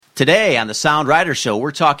Today on the Sound Rider Show,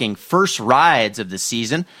 we're talking first rides of the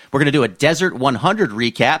season. We're going to do a Desert 100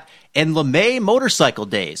 recap and Lemay Motorcycle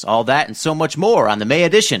Days. All that and so much more on the May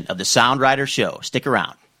edition of the Sound Rider Show. Stick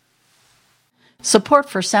around. Support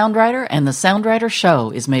for Sound Rider and the Sound Rider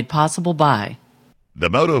Show is made possible by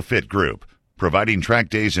the MotoFit Group, providing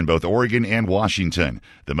track days in both Oregon and Washington.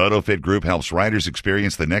 The MotoFit Group helps riders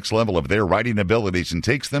experience the next level of their riding abilities and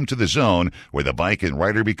takes them to the zone where the bike and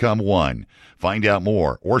rider become one. Find out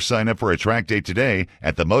more or sign up for a track day today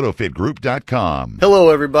at themotofitgroup.com.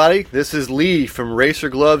 Hello, everybody. This is Lee from Racer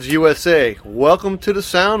Gloves USA. Welcome to the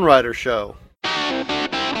Sound Rider Show. And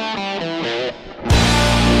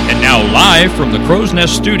now live from the Crow's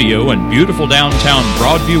Nest Studio in beautiful downtown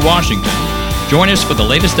Broadview, Washington, join us for the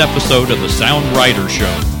latest episode of the Sound Rider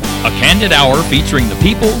Show, a candid hour featuring the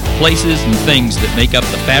people, places, and things that make up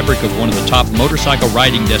the fabric of one of the top motorcycle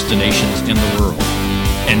riding destinations in the world.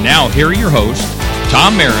 And now, here are your hosts,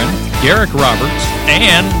 Tom Marin, Derek Roberts,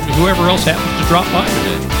 and whoever else happens to drop by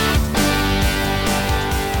today.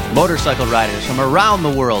 Motorcycle riders from around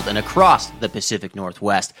the world and across the Pacific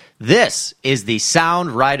Northwest. This is the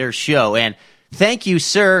Sound Rider Show, and thank you,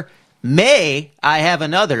 sir. May I have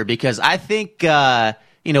another, because I think,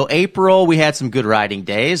 April we had some good riding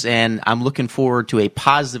days, and I'm looking forward to a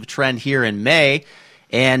positive trend here in May.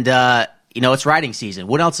 And, it's riding season.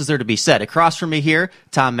 What else is there to be said? Across from me here,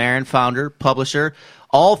 Tom Marin, founder, publisher,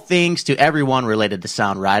 all things to everyone related to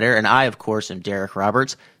Sound Rider. And I, of course, am Derek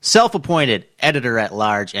Roberts, self-appointed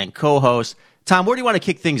editor-at-large and co-host. Tom, where do you want to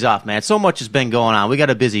kick things off, man? So much has been going on. We got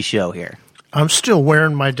a busy show here. I'm still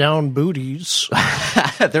wearing my down booties.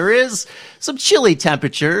 There is some chilly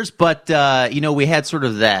temperatures, but, we had sort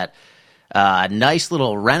of that nice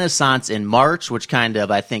little renaissance in March, which kind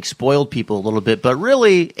of, I think, spoiled people a little bit. But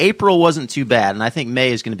really, April wasn't too bad, and I think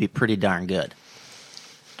May is going to be pretty darn good.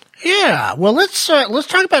 Yeah, well, let's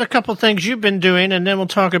talk about a couple of things you've been doing, and then we'll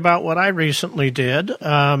talk about what I recently did.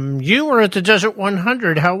 You were at the Desert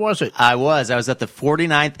 100. How was it? I was at the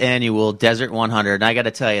 49th annual Desert 100, and I got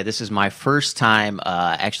to tell you, this is my first time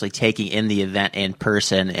actually taking in the event in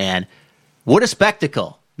person, and what a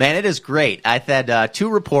spectacle. Man, it is great. I've had two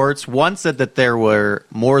reports. One said that there were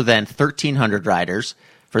more than 1,300 riders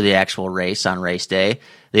for the actual race on race day.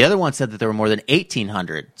 The other one said that there were more than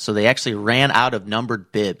 1,800, so they actually ran out of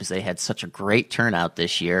numbered bibs. They had such a great turnout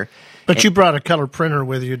this year. But you brought a color printer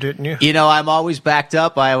with you, didn't you? I'm always backed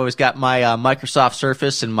up. I always got my Microsoft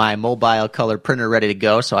Surface and my mobile color printer ready to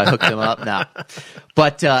go, so I hooked them up now.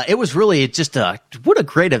 But it was really just what a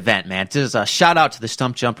great event, man. Just a shout-out to the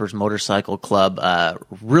Stump Jumpers Motorcycle Club.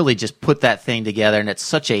 Really just put that thing together, and it's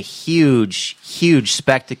such a huge, huge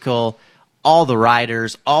spectacle. All the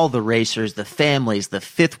riders, all the racers, the families, the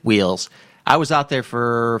fifth wheels. I was out there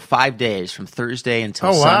for 5 days, from Thursday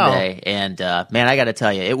until Sunday. And, man, I got to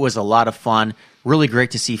tell you, it was a lot of fun. Really great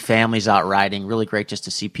to see families out riding. Really great just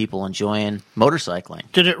to see people enjoying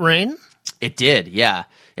motorcycling. Did it rain? It did, yeah.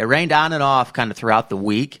 It rained on and off kind of throughout the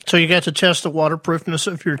week. So you got to test the waterproofness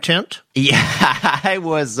of your tent? Yeah, I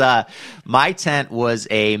was. My tent was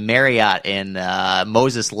a Marriott in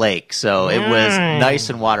Moses Lake, so it was nice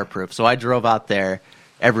and waterproof. So I drove out there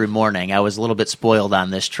every morning. I was a little bit spoiled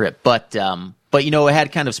on this trip, but it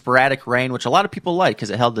had kind of sporadic rain, which a lot of people like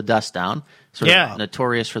because it held the dust down. Sort of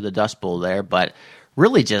notorious for the Dust Bowl there, but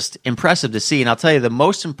really just impressive to see. And I'll tell you, the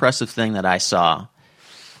most impressive thing that I saw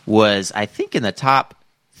was, I think, in the top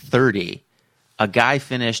 30, a guy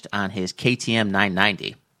finished on his KTM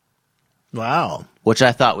 990. Wow. Which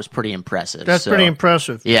I thought was pretty impressive. That's pretty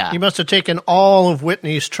impressive. Yeah. You must have taken all of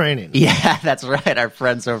Whitney's training. Yeah, that's right. Our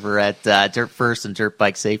friends over at Dirt First and Dirt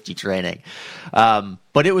Bike Safety Training.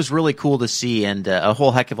 But it was really cool to see and a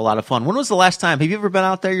whole heck of a lot of fun. When was the last time? Have you ever been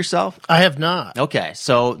out there yourself? I have not. Okay,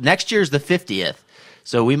 so next year's the 50th.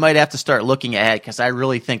 So we might have to start looking ahead because I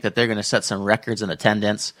really think that they're going to set some records in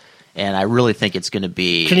attendance. And I really think it's going to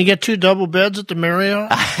be... Can you get 2 double beds at the Marriott?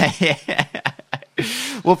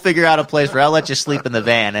 We'll figure out a place where I'll let you sleep in the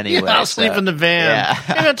van anyway. Yeah, I'll sleep in the van. Yeah.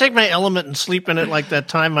 I'm going to take my Element and sleep in it like that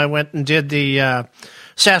time I went and did the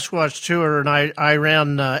Sasquatch tour, and I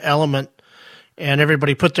ran Element, and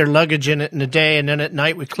everybody put their luggage in it in the day, and then at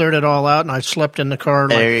night we cleared it all out, and I slept in the car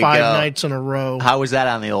like 5 nights in a row. How was that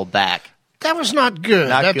on the old back? That was not good.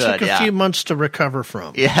 That took a few months to recover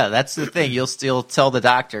from. Yeah, that's the thing. You'll still tell the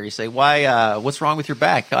doctor. You say, "Why? What's wrong with your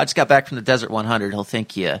back?" "Oh, I just got back from the Desert 100." He'll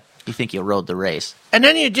think you rode the race. And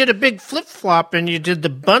then you did a big flip-flop, and you did the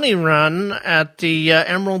bunny run at the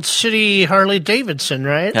Emerald City Harley-Davidson,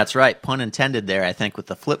 right? That's right. Pun intended there, I think, with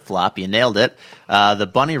the flip-flop. You nailed it. The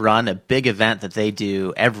bunny run, a big event that they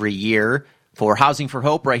do every year for Housing for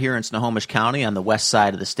Hope right here in Snohomish County on the west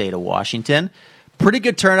side of the state of Washington. pretty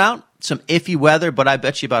good turnout. Some iffy weather, but I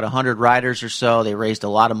bet you about 100 riders or so. They raised a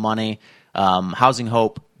lot of money. Housing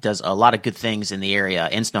Hope does a lot of good things in the area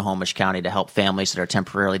in Snohomish County to help families that are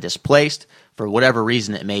temporarily displaced for whatever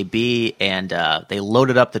reason it may be. And they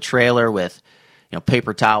loaded up the trailer with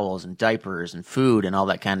paper towels and diapers and food and all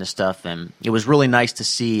that kind of stuff. And it was really nice to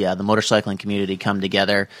see the motorcycling community come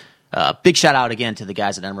together. Big shout out again to the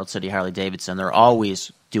guys at Emerald City Harley-Davidson. They're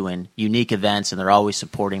always doing unique events, and they're always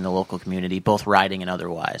supporting the local community, both riding and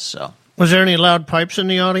otherwise. So, was there any loud pipes in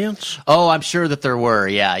the audience? Oh, I'm sure that there were,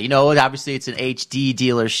 yeah. Obviously it's an HD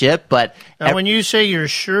dealership, but... Now, when you say you're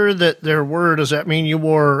sure that there were, does that mean you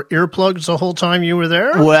wore earplugs the whole time you were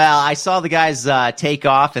there? Well, I saw the guys take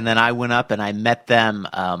off, and then I went up and I met them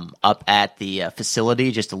up at the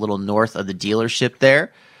facility just a little north of the dealership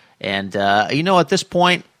there. And, at this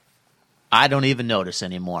point, I don't even notice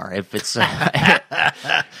anymore. If it's so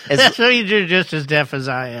you're just as deaf as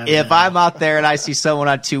I am. If I'm out there and I see someone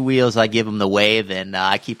on two wheels, I give them the wave, and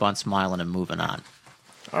I keep on smiling and moving on.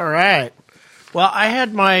 All right. Well, I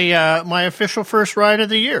had my official first ride of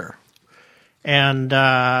the year, and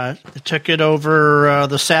I took it over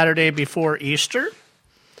the Saturday before Easter,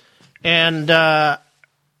 and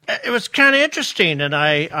it was kind of interesting, and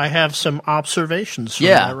I have some observations from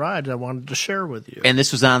my ride I wanted to share with you. And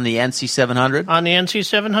this was on the NC700? On the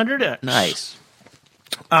NC700X. Nice.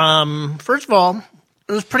 First of all,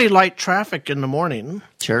 it was pretty light traffic in the morning.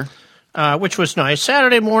 Sure. Which was nice.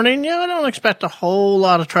 Saturday morning, I don't expect a whole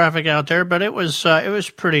lot of traffic out there, but it was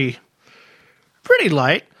pretty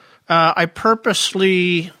light. I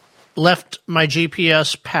purposely left my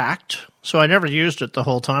GPS packed, so I never used it the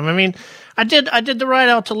whole time. I mean, I did the ride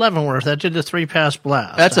out to Leavenworth. I did the 3-pass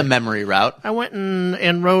blast. That's a memory route. I went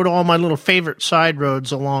and rode all my little favorite side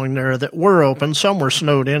roads along there that were open. Some were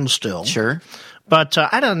snowed in still. Sure. But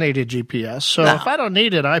I don't need a GPS, so if I don't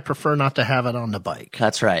need it, I prefer not to have it on the bike.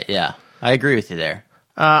 That's right, yeah. I agree with you there.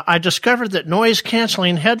 I discovered that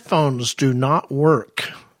noise-canceling headphones do not work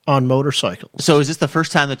on motorcycles. So is this the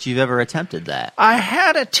first time that you've ever attempted that? I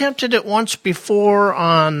had attempted it once before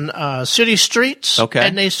on city streets,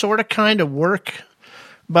 and they sort of kind of work.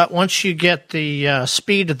 But once you get the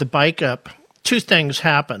speed of the bike up, two things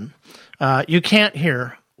happen. You can't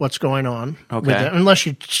hear what's going on with it, unless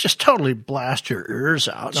you just totally blast your ears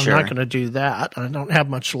out. Sure. I'm not going to do that. I don't have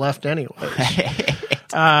much left anyways.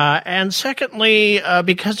 And secondly,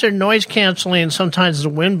 because they're noise canceling, sometimes the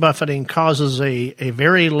wind buffeting causes a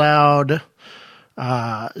very loud,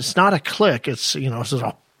 it's not a click, it's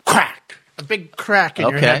a crack, a big crack in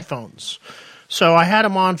your headphones. So I had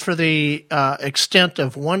them on for the extent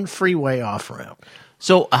of one freeway off-ramp.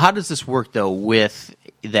 So how does this work, though, with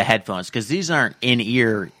the headphones? Because these aren't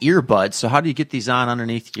in-ear earbuds, so how do you get these on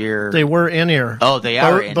underneath your... They were in-ear. Oh, they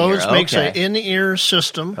are in-ear. Bose makes an in-ear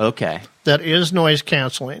system that is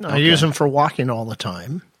noise-canceling. I use them for walking all the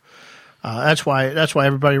time. That's why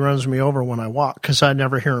everybody runs me over when I walk, because I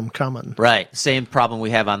never hear them coming. Right. Same problem we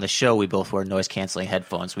have on the show. We both wear noise-canceling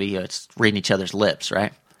headphones. We it's reading each other's lips,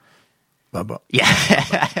 right? Bubba.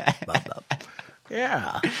 Yeah.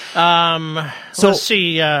 Yeah. So let's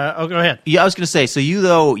see. Go ahead. Yeah, I was going to say. So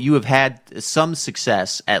you have had some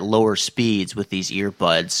success at lower speeds with these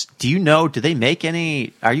earbuds. Do you know? Do they make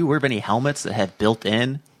any? Are you aware of any helmets that have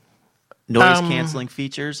built-in noise canceling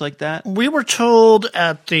features like that? We were told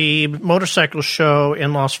at the motorcycle show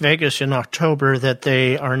in Las Vegas in October that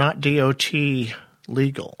they are not DOT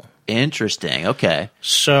legal. Interesting. Okay.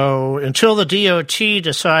 So until the DOT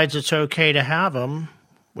decides it's okay to have them,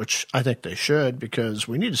 which I think they should, because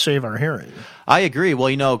we need to save our hearing. I agree.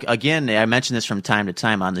 Well, again, I mention this from time to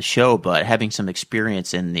time on the show, but having some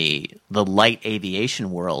experience in the light aviation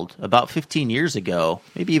world, about 15 years ago,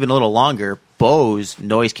 maybe even a little longer, Bose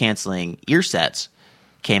noise-canceling ear sets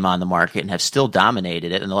came on the market and have still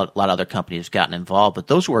dominated it, and a lot of other companies have gotten involved, but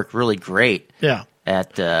those work really great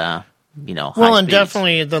at high well, and speeds.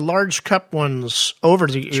 Definitely the large cup ones over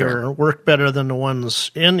the ear work better than the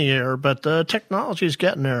ones in the ear, but the technology is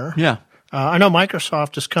getting there. Yeah. I know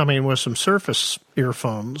Microsoft is coming with some Surface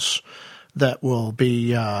earphones that will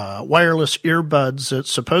be wireless earbuds that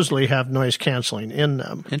supposedly have noise canceling in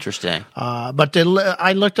them. Interesting. But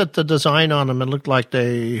I looked at the design on them. It looked like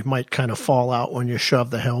they might kind of fall out when you shove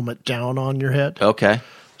the helmet down on your head. Okay.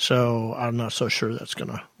 So I'm not so sure that's going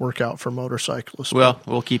to work out for motorcyclists. Well,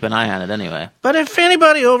 we'll keep an eye on it anyway. But if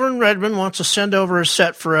anybody over in Redmond wants to send over a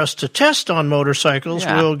set for us to test on motorcycles,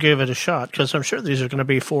 we'll give it a shot, because I'm sure these are going to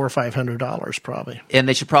be $400 or $500 probably. And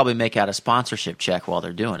they should probably make out a sponsorship check while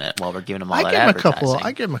they're doing it, while we're giving them all that advertising.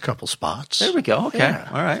 I give them a couple spots. There we go. Okay. Yeah.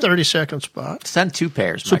 All right. 30-second spot. Send 2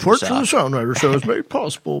 pairs, Support Microsoft. for the Sound Rider Show is made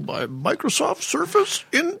possible by Microsoft Surface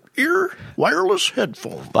in-ear wireless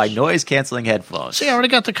headphones. By noise-canceling headphones. See, I already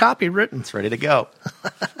got the copy written. It's ready to go.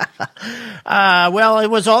 Well, it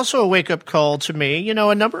was also a wake-up call to me. You know,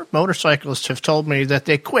 a number of motorcyclists have told me that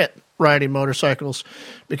they quit riding motorcycles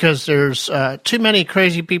because there's too many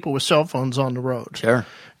crazy people with cell phones on the road. Sure.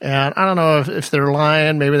 And I don't know if they're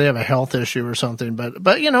lying. Maybe they have a health issue or something.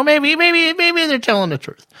 But you know, maybe they're telling the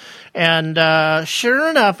truth. And sure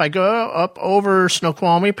enough, I go up over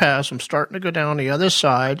Snoqualmie Pass. I'm starting to go down the other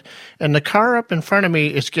side, and the car up in front of me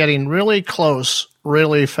is getting really close,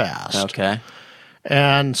 really fast. Okay.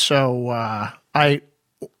 And so I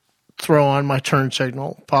throw on my turn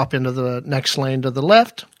signal, pop into the next lane to the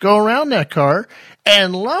left, go around that car,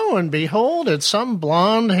 and lo and behold, it's some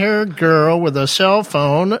blonde-haired girl with a cell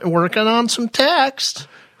phone working on some text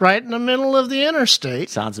right in the middle of the interstate.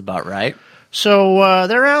 Sounds about right. So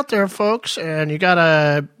they're out there, folks, and you got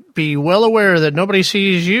to be well aware that nobody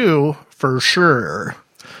sees you for sure.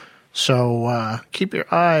 So keep your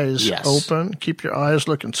eyes open. Keep your eyes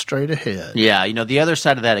looking straight ahead. Yeah, you know, the other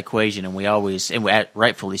side of that equation, and we always, and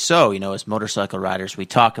rightfully so, you know, as motorcycle riders, we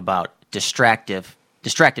talk about distracted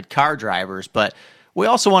car drivers, but we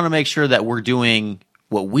also want to make sure that we're doing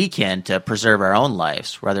what we can to preserve our own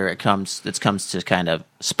lives, whether it comes to kind of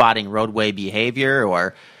spotting roadway behavior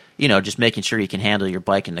or, you know, just making sure you can handle your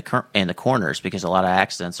bike in the corners, because a lot of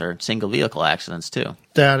accidents are single vehicle accidents too.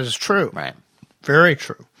 That is true. Right. Very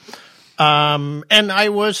true. And I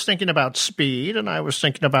was thinking about speed, and I was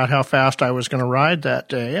thinking about how fast I was going to ride that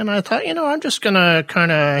day. And I thought, you know, I'm just going to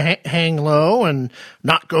kind of hang low and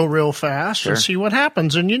not go real fast and see what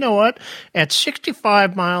happens. And you know what? At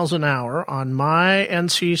 65 miles an hour on my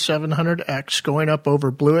NC 700X going up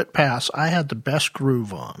over Blewett Pass, I had the best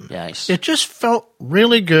groove on. Nice. It just felt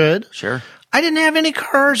really good. Sure. I didn't have any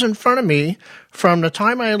cars in front of me from the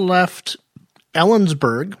time I left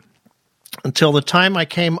Ellensburg until the time I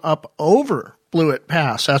came up over Blewett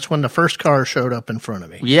Pass. That's when the first car showed up in front of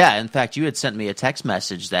me. Yeah, in fact, you had sent me a text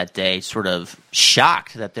message that day, sort of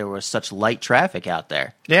shocked that there was such light traffic out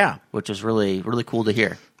there. Yeah. Which was really, really cool to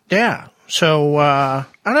hear. Yeah. So, I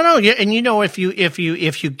don't know. And you know, if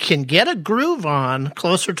you can get a groove on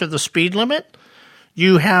closer to the speed limit,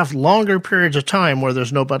 you have longer periods of time where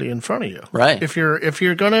there's nobody in front of you. Right. If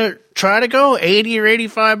you're going to try to go 80 or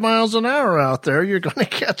 85 miles an hour out there, you're going to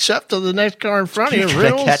catch up to the next car in front of you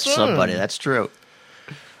real soon. Catch somebody. That's true.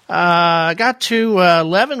 I got to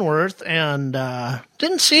Leavenworth and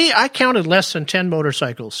I counted less than 10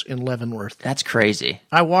 motorcycles in Leavenworth. That's crazy.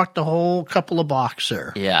 I walked the whole couple of blocks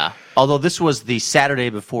there. Yeah. Although this was the Saturday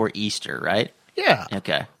before Easter, right? Yeah.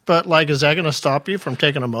 Okay. But, like, is that going to stop you from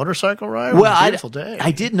taking a motorcycle ride? Well, a beautiful day.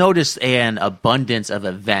 I did notice an abundance of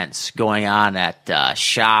events going on at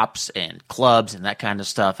shops and clubs and that kind of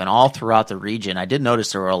stuff, and all throughout the region. I did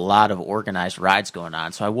notice there were a lot of organized rides going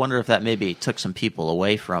on, so I wonder if that maybe took some people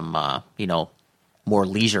away from, more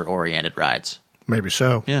leisure-oriented rides. Maybe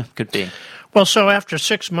so. Yeah, could be. Well, so after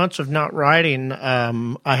 6 months of not riding,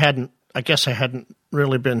 I guess I hadn't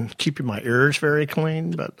really been keeping my ears very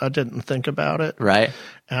clean, but I didn't think about it. Right.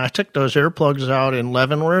 And I took those earplugs out in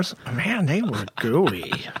Leavenworth. Man, they were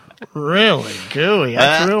gooey. Really gooey.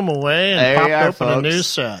 I threw them away and popped open a new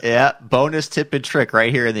set. Yeah, bonus tip and trick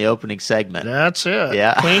right here in the opening segment. That's it.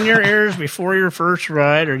 Yeah. Clean your ears before your first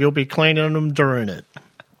ride, or you'll be cleaning them during it.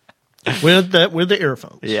 With the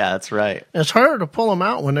earphones. Yeah, that's right. It's harder to pull them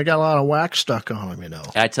out when they got a lot of wax stuck on them, you know.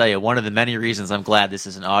 I tell you, one of the many reasons I'm glad this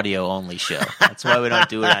is an audio-only show. That's why we don't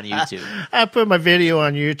do it on YouTube. I put my video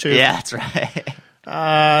on YouTube. Yeah, that's right.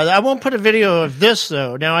 I won't put a video of this,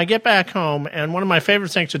 though. Now, I get back home, and one of my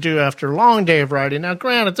favorite things to do after a long day of riding, now,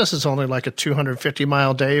 granted, this is only like a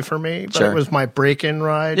 250-mile day for me, but It was my break-in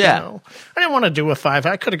ride. Yeah. You know? I didn't want to do a 5.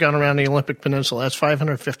 I could have gone around the Olympic Peninsula. That's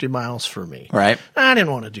 550 miles for me. Right. I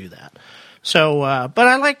didn't want to do that. So, but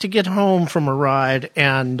I like to get home from a ride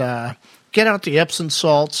and get out the Epsom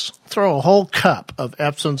salts, throw a whole cup of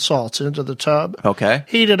Epsom salts into the tub. Okay.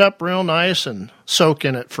 Heat it up real nice and soak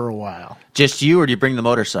in it for a while. Just you, or do you bring the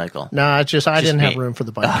motorcycle? No, I didn't have room for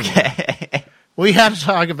the bike. Okay. We had to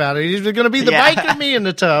talk about it. He's going to be the bike or me in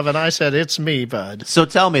the tub, and I said, "It's me, bud." So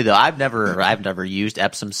tell me though, I've never used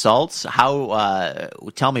Epsom salts.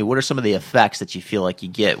 Tell me, what are some of the effects that you feel like you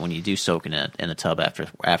get when you do soak in a tub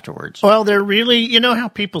afterwards? Well, they're really, you know how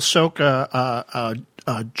people soak a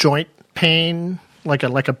joint pain, like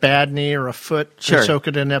a bad knee or a foot, Sure. They soak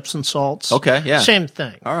it in Epsom salts. Okay, yeah, same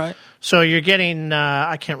thing. All right. So you're getting,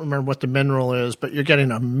 I can't remember what the mineral is, but you're getting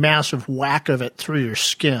a massive whack of it through your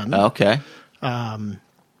skin. Okay.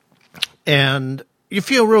 And you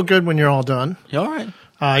feel real good when you're all done. All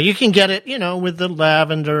right. You can get it, with the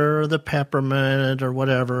lavender or the peppermint or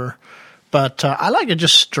whatever. But I like it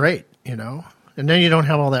just straight, And then you don't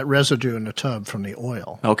have all that residue in the tub from the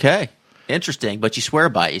oil. Okay. Interesting. But you swear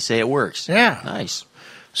by it. You say it works. Yeah. Nice.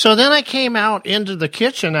 So then I came out into the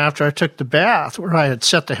kitchen after I took the bath where I had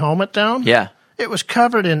set the helmet down. Yeah. It was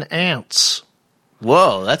covered in ants.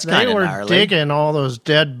 Whoa, that's kind They of were gnarly. digging all those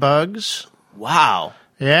dead bugs. Wow.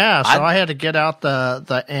 Yeah, so I had to get out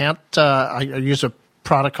the ant. I use a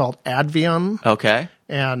product called Advium, Okay.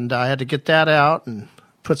 and I had to get that out and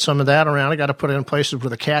put some of that around. I got to put it in places where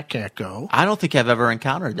the cat can't go. I don't think I've ever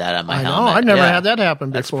encountered that on my I know. helmet. I've never Yeah. had that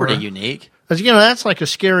happen That's before. pretty unique. 'Cause, that's like a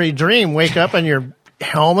scary dream. Wake up and your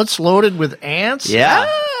helmet's loaded with ants. Yeah.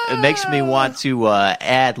 Ah! It makes me want to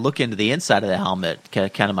look into the inside of the helmet,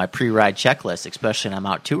 kind of my pre-ride checklist, especially when I'm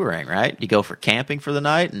out touring, right? You go for camping for the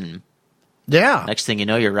night, and Yeah. next thing you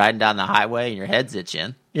know, you're riding down the highway and your head's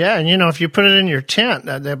itching. Yeah, and if you put it in your tent,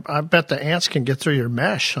 I bet the ants can get through your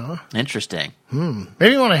mesh, huh? Interesting.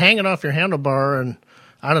 Maybe you want to hang it off your handlebar and,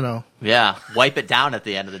 I don't know, Yeah. Wipe it down at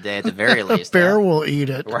the end of the day at the very least. bear huh? will eat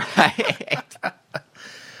it. Right.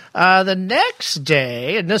 The next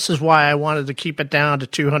day, and this is why I wanted to keep it down to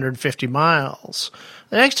 250 miles,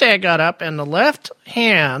 the next day I got up and the left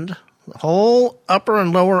hand, the whole upper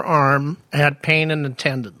and lower arm, had pain in the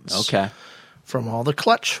tendons. Okay. From all the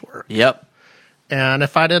clutch work. Yep. And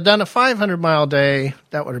if I'd have done a 500-mile day,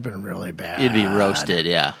 that would have been really bad. You'd be roasted,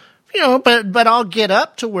 yeah. But I'll get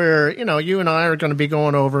up to where, you and I are going to be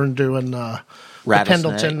going over and doing the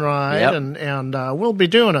Pendleton ride, Yep. and we'll be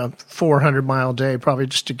doing a 400-mile day probably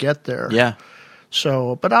just to get there. Yeah.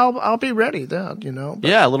 So, but I'll be ready then, But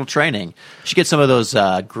Yeah, a little training. You should get some of those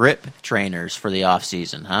grip trainers for the off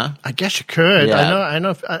season, huh? I guess you could. Yeah.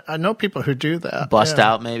 I know people who do that. Bust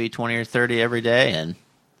Yeah. out maybe 20 or 30 every day and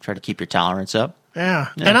try to keep your tolerance up. Yeah.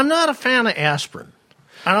 And I'm not a fan of aspirin.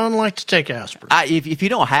 I don't like to take aspirin. If you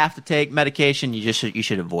don't have to take medication, you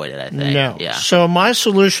should avoid it, I think. No. Yeah. So my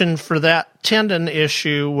solution for that tendon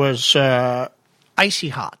issue was Icy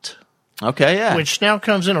Hot, Okay, yeah. which now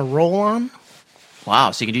comes in a roll-on.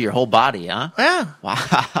 Wow, so you can do your whole body, huh? Yeah. Wow.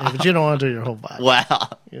 Yeah, but you don't want to do your whole body.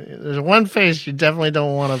 Well, There's one face you definitely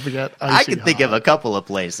don't want to get icy I can think hot. of a couple of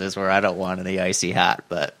places where I don't want any icy hot,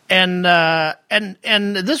 but And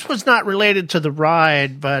this was not related to the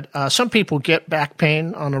ride, but some people get back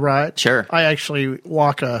pain on the ride. Sure. I actually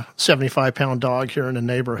walk a 75-pound dog here in the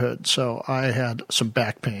neighborhood, so I had some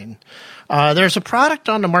back pain. There's a product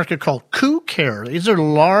on the market called Coup Care. These are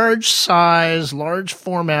large size, large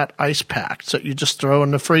format ice packs that you just throw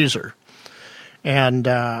in the freezer. And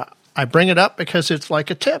I bring it up because it's like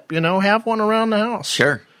a tip, have one around the house.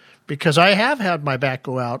 sure. Because I have had my back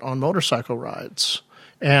go out on motorcycle rides.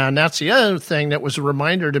 And that's the other thing that was a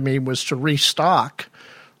reminder to me was to restock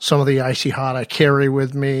some of the Icy Hot I carry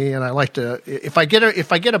with me. And I like to, if I get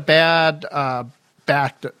a bad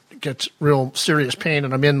back that gets real serious pain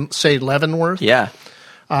and I'm in, say, Leavenworth, Yeah.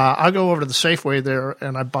 I'll go over to the Safeway there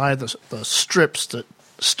and I buy the strips that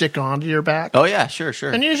stick onto your back. Oh, yeah, sure.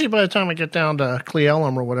 And usually by the time I get down to Cle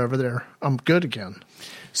Elum or whatever, I'm good again.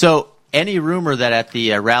 So, any rumor that at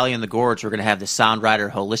the Rally in the Gorge we're going to have the Sound Rider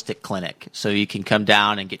Holistic Clinic, so you can come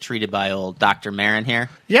down and get treated by old Dr. Marin here?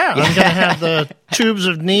 Yeah, I'm going to have the tubes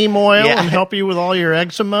of neem oil Yeah. and help you with all your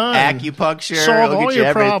eczema. and Acupuncture, solve we'll all get you your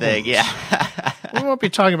everything. problems. Yeah. We won't be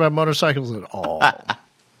talking about motorcycles at all.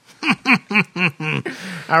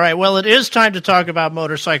 All right, well, it is time to talk about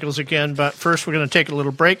motorcycles again, but first we're going to take a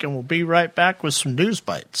little break, and we'll be right back with some news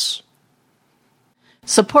bites.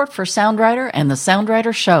 Support for Sound Rider and the Sound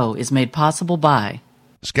Rider Show is made possible by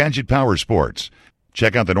Skagit Power Sports.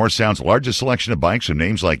 Check out the North Sound's largest selection of bikes from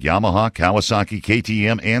names like Yamaha, Kawasaki,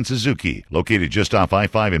 KTM, and Suzuki. Located just off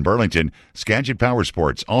I-5 in Burlington, Skagit Power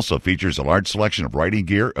Sports also features a large selection of riding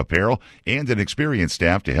gear, apparel, and an experienced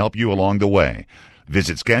staff to help you along the way.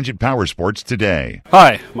 Visit Skagit Power Sports today.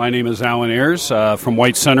 Hi, my name is Alan Ayers from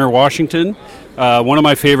White Center, Washington. One of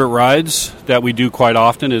my favorite rides that we do quite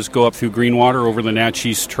often is go up through Greenwater over the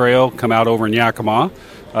Natchez Trail, come out over in Yakima.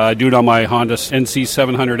 Do it on my Honda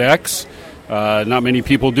NC700X. Not many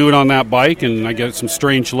people do it on that bike, and I get some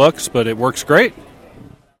strange looks, but it works great.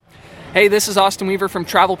 Hey, this is Austin Weaver from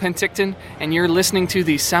Travel Penticton, and you're listening to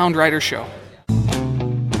the Sound Rider Show.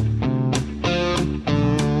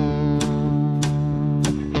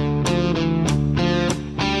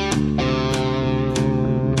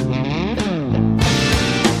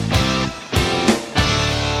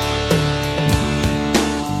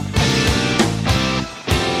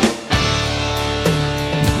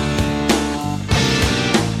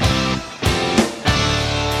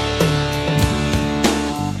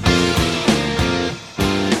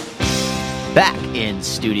 Back in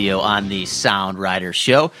studio on the Sound Rider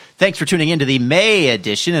Show. Thanks for tuning into the May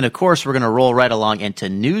edition. And, of course, we're going to roll right along into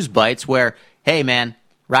News Bites where, hey, man,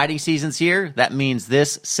 riding season's here. That means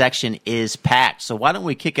this section is packed. So why don't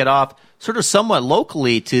we kick it off sort of somewhat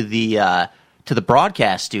locally to the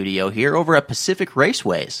broadcast studio here over at Pacific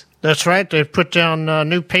Raceways. That's right. They've put down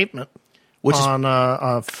new pavement on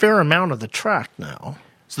a fair amount of the track now.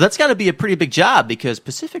 So that's got to be a pretty big job because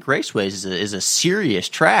Pacific Raceways is a serious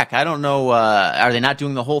track. I don't know. Are they not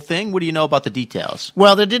doing the whole thing? What do you know about the details?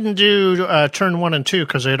 Well, they didn't do turn 1 and 2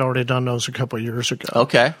 because they had already done those a couple of years ago.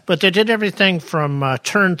 Okay. But they did everything from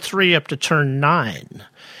turn 3 up to turn 9.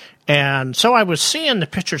 And so I was seeing the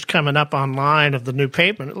pictures coming up online of the new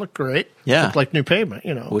pavement. It looked great. Yeah. It looked like new pavement,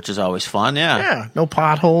 you know. Which is always fun, yeah. Yeah. No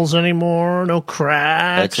potholes anymore, no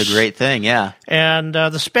cracks. That's a great thing, yeah. And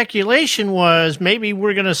the speculation was maybe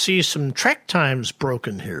we're going to see some track times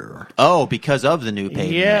broken here. Oh, because of the new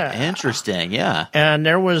pavement. Yeah. Interesting, yeah. And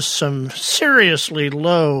there was some seriously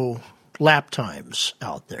low lap times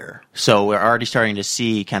out there. So we're already starting to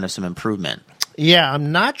see kind of some improvement. Yeah,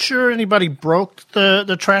 I'm not sure anybody broke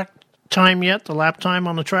the track time yet, the lap time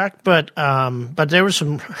on the track, but there was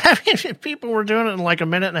some. I mean, people were doing it in like a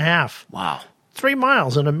minute and a half. Wow, 3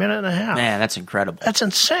 miles in a minute and a half. Man, that's incredible. That's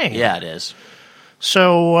insane. Yeah, it is.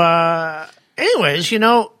 So, anyways, you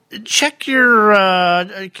know, check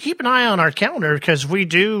your keep an eye on our calendar because we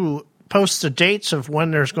do post the dates of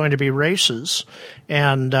when there's going to be races,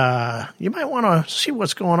 and you might want to see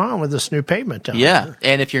what's going on with this new pavement down there.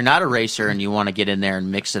 And if you're not a racer and you want to get in there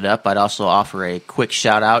and mix it up, I'd also offer a quick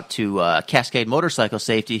shout out to Cascade Motorcycle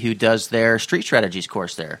Safety, who does their Street Strategies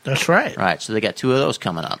course there. That's right. Right, so they got 2 of those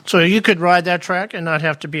coming up. So you could ride that track and not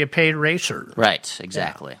have to be a paid racer. Right,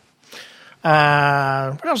 exactly. Yeah.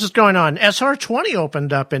 What else is going on? SR20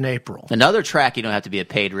 opened up in April. Another track you don't have to be a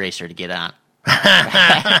paid racer to get on.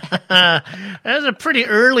 That was a pretty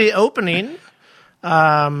early opening.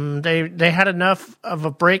 They had enough of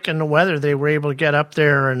a break in the weather. They were able to get up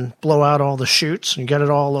there and blow out all the chutes and get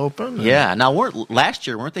it all open. Yeah. Now, last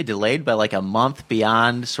year, weren't they delayed by like a month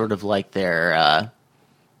beyond sort of like their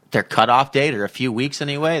cutoff date, or a few weeks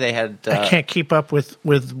anyway? They had. I can't keep up with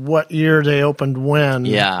what year they opened when.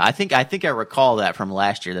 Yeah, I think I recall that from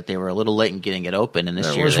last year that they were a little late in getting it open, and this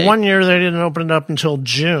year there was 1 year they didn't open it up until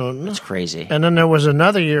June. That's crazy. And then there was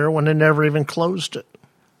another year when they never even closed it.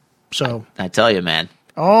 So I tell you, man,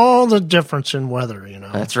 all the difference in weather, you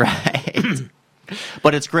know. That's right.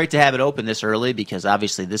 But it's great to have it open this early because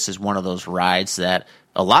obviously this is one of those rides that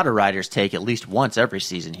a lot of riders take at least once every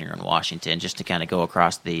season here in Washington, just to kind of go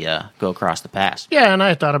across the pass. Yeah, and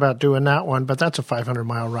I thought about doing that one, but that's a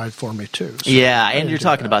 500-mile ride for me too. So yeah, and you're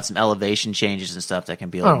talking about some elevation changes and stuff that can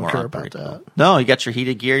be a little more unpredictable. About that. No, you got your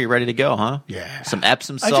heated gear, you ready to go, huh? Yeah. Some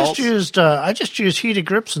Epsom salts. I just used heated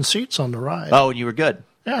grips and seats on the ride. Oh, and you were good.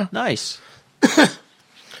 Yeah. Nice.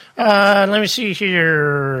 Let me see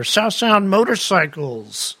here. South Sound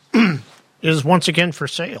Motorcycles is once again for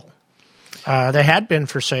sale. They had been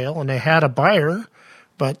for sale, and they had a buyer,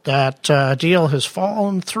 but that deal has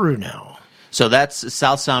fallen through now. So that's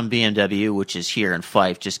South Sound BMW, which is here in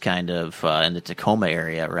Fife, just kind of in the Tacoma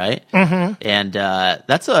area, right? Mm-hmm. And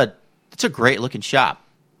that's a great-looking shop.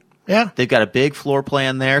 Yeah. They've got a big floor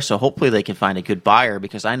plan there, so hopefully they can find a good buyer,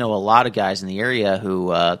 because I know a lot of guys in the area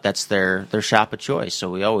who that's their shop of choice. So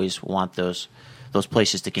we always want those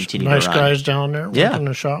places to continue to run. Nice guys down there working in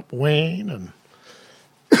the shop. Wayne and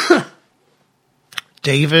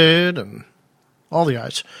David and all the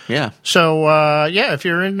guys. Yeah. So, if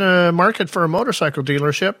you're in the market for a motorcycle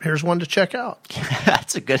dealership, here's one to check out.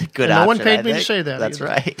 That's a good option. No one paid me to say that. That's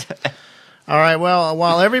either. right. All right, well,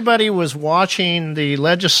 while everybody was watching the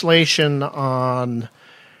legislation on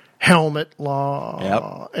helmet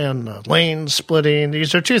law and lane splitting,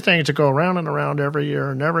 these are two things that go around and around every year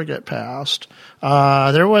and never get passed.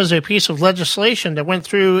 There was a piece of legislation that went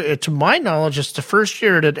through, to my knowledge, it's the first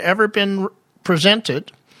year it had ever been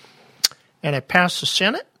presented, and it passed the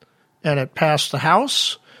Senate, and it passed the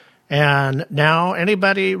House, And now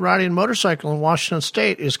anybody riding a motorcycle in Washington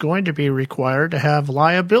State is going to be required to have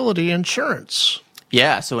liability insurance.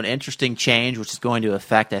 Yeah, so an interesting change, which is going to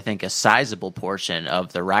affect, I think, a sizable portion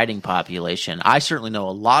of the riding population. I certainly know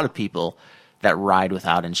a lot of people that ride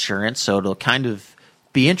without insurance, so it'll kind of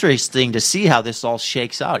be interesting to see how this all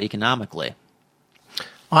shakes out economically.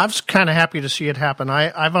 Well, I was kind of happy to see it happen.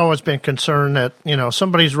 I've always been concerned that,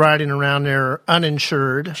 somebody's riding around there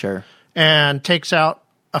uninsured and takes out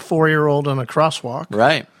a 4-year-old on a crosswalk.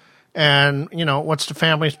 Right. And, what's the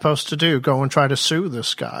family supposed to do? Go and try to sue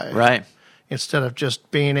this guy. Right. Instead of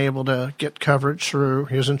just being able to get coverage through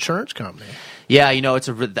his insurance company. Yeah,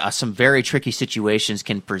 it's some very tricky situations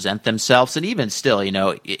can present themselves. And even still,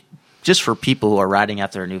 just for people who are riding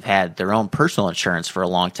out there and who've had their own personal insurance for a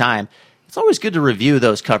long time, it's always good to review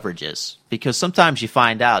those coverages because sometimes you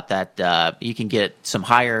find out that you can get some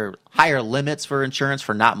higher limits for insurance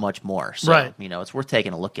for not much more. So, it's worth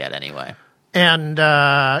taking a look at anyway. And,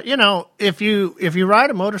 if you ride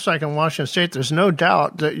a motorcycle in Washington State, there's no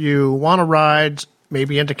doubt that you want to ride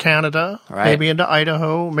maybe into Canada, maybe into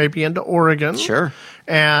Idaho, maybe into Oregon. Sure.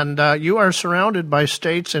 And you are surrounded by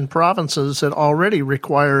states and provinces that already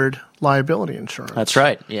required liability insurance. That's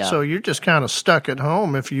right, yeah. So you're just kind of stuck at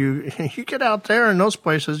home. If you get out there in those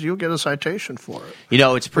places, you'll get a citation for it.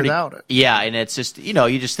 It's pretty... Without it. Yeah, and it's just,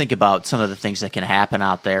 you just think about some of the things that can happen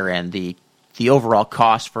out there and the overall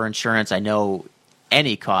cost for insurance. I know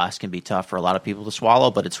any cost can be tough for a lot of people to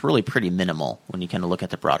swallow, but it's really pretty minimal when you kind of look at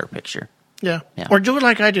the broader picture. Yeah. Or do it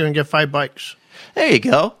like I do and get 5 bikes. There you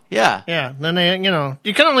go. Yeah. Yeah. Then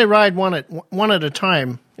you can only ride one at a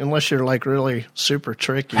time unless you're like really super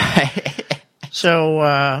tricky.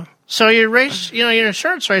 So your race, your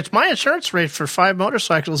insurance rates. My insurance rate for 5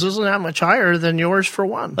 motorcycles isn't that much higher than yours for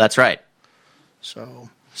 1. That's right. So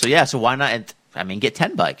yeah. So why not? Get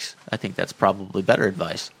 10 bikes. I think that's probably better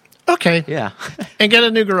advice. Okay. Yeah. And get a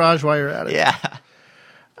new garage while you're at it. Yeah.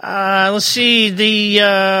 Let's see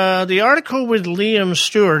the article with Liam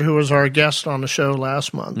Stewart, who was our guest on the show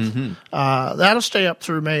last month. Mm-hmm. That'll stay up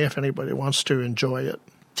through May if anybody wants to enjoy it.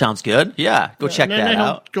 Sounds good. Yeah, go check that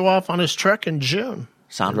out. He'll go off on his trek in June.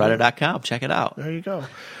 Soundrider.com. Check it out. There you go.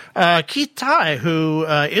 Keith Ty, who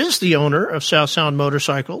is the owner of South Sound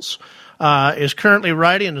Motorcycles, is currently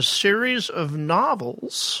writing a series of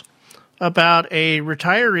novels about a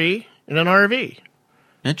retiree in an RV.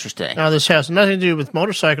 Interesting. Now, this has nothing to do with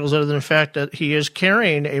motorcycles other than the fact that he is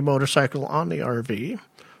carrying a motorcycle on the RV.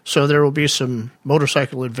 So there will be some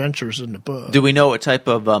motorcycle adventures in the book. Do we know what type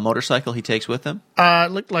of motorcycle he takes with him?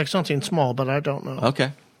 It looked like something small, but I don't know.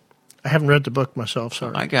 Okay. I haven't read the book myself,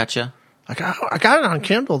 sorry. I gotcha. I got it on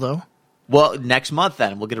Kindle, though. Well, next month,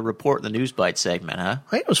 then, we'll get a report in the News Bite segment, huh? I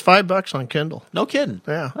think it was $5 on Kindle. No kidding.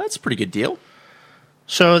 Yeah. That's a pretty good deal.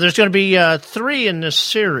 So there's going to be 3 in this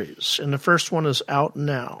series, and the first one is out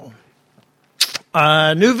now.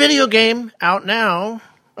 New video game out now.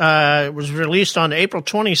 It was released on April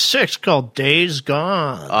 26th called Days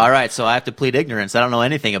Gone. All right, so I have to plead ignorance. I don't know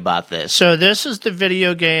anything about this. So this is the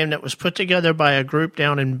video game that was put together by a group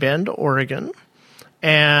down in Bend, Oregon.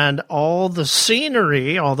 And all the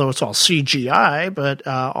scenery, although it's all CGI, but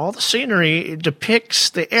all the scenery depicts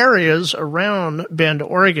the areas around Bend,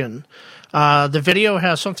 Oregon. The video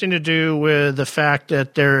has something to do with the fact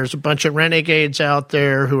that there's a bunch of renegades out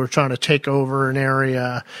there who are trying to take over an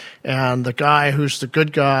area, and the guy who's the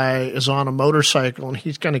good guy is on a motorcycle, and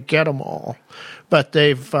he's going to get them all. But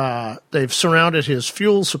they've surrounded his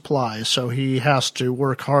fuel supply, so he has to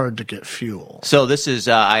work hard to get fuel. So this is,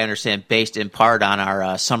 I understand, based in part on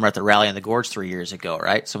our summer at the Rally on the Gorge 3 years ago,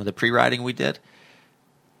 right? Some of the pre-riding we did?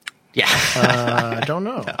 Yeah. I don't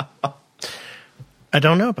know. No. I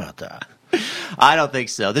don't know about that. I don't think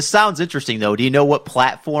so. This sounds interesting, though. Do you know what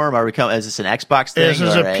platform are we coming? Is this an Xbox thing? This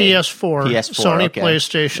is a PS4. Sony okay.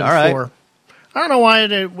 PlayStation 4. I don't know why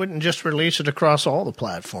they wouldn't just release it across all the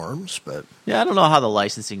platforms, but yeah, I don't know how the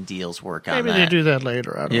licensing deals work on that. Maybe they do that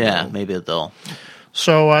later. I don't know. Yeah, maybe they'll.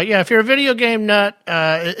 So if you're a video game nut,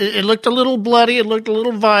 it looked a little bloody. It looked a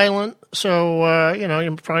little violent. So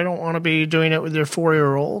you probably don't want to be doing it with your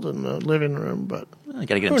 4-year-old in the living room, but. Who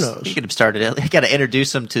knows? You get him started. You got to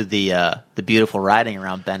introduce him to the beautiful riding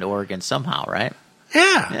around Bend, Oregon somehow, right?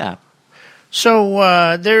 Yeah. Yeah. So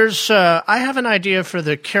I have an idea for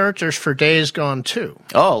the characters for Days Gone 2.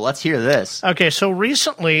 Oh, let's hear this. Okay, so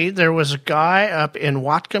recently there was a guy up in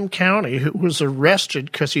Whatcom County who was arrested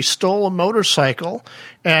because he stole a motorcycle,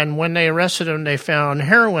 and when they arrested him, they found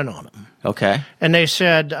heroin on him. Okay. And they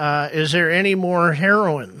said, is there any more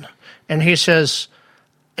heroin? And he says,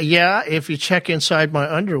 Yeah, if you check inside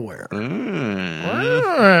my underwear.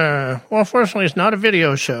 Well, fortunately, it's not a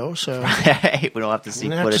video show, so Hey, we don't have to see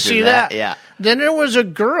footage of that. Yeah. Then there was a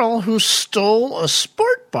girl who stole a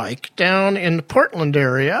sport bike down in the Portland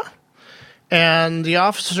area, and the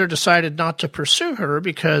officer decided not to pursue her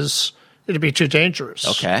because it'd be too dangerous.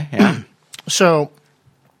 Okay, yeah. So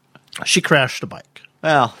she crashed the bike.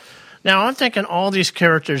 Well, now I'm thinking all these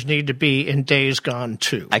characters need to be in Days Gone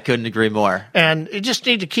 2. I couldn't agree more. And you just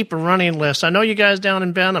need to keep a running list. I know you guys down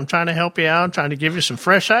in Bend. I'm trying to help you out. I'm trying to give you some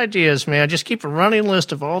fresh ideas, man. Just keep a running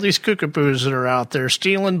list of all these kookaboos that are out there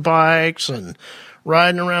stealing bikes and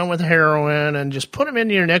riding around with heroin, and just put them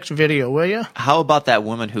into your next video, will you? How about that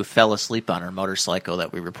woman who fell asleep on her motorcycle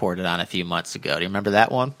that we reported on a few months ago? Do you remember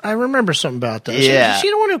that one? I remember something about that. Yeah. Is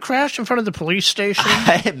she the one who crashed in front of the police station?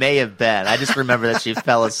 It may have been. I just remember that she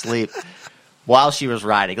fell asleep while she was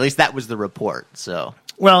riding. At least that was the report. So,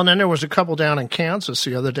 well, and then there was a couple down in Kansas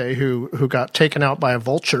the other day who got taken out by a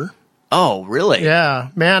vulture. Oh, really? Yeah,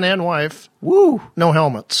 man and wife. Woo! No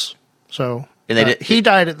helmets. So and they he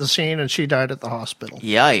died at the scene, and she died at the hospital.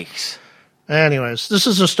 Yikes! Anyways, this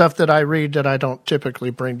is the stuff that I read that I don't typically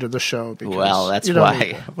bring to the show. Because well, that's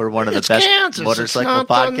why we're one of the best Kansas. motorcycle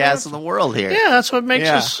podcasts in the world here. Yeah, that's what makes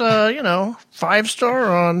us,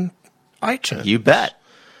 5-star on iTunes. You bet.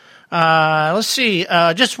 Let's see.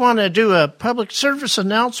 Just want to do a public service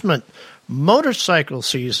announcement. Motorcycle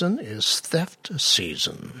season is theft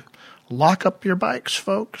season. Lock up your bikes,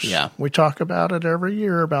 folks. Yeah. We talk about it every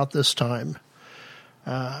year about this time.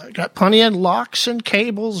 Got plenty of locks and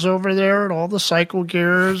cables over there at all the cycle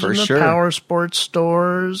gears and the power sports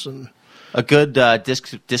stores. And a good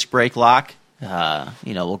disc brake lock,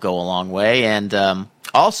 will go a long way. And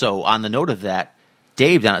also, on the note of that,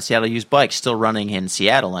 Dave down at Seattle Used Bikes, still running in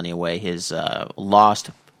Seattle anyway, his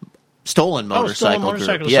stolen motorcycle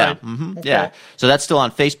group. Yeah, okay. Yeah. So that's still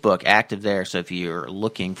on Facebook, active there. So if you're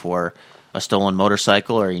looking for a stolen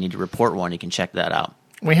motorcycle or you need to report one, you can check that out.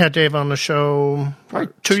 We had Dave on the show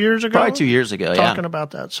 2 years ago. Probably 2 years ago, talking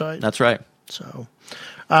about that site. That's right. So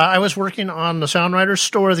I was working on the Sound Rider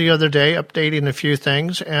store the other day, updating a few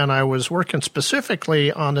things, and I was working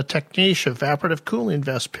specifically on the Techniche evaporative cooling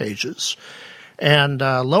vest pages. And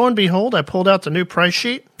lo and behold, I pulled out the new price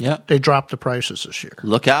sheet. Yeah. They dropped the prices this year.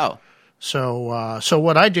 Look out. So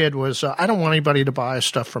what I did was I don't want anybody to buy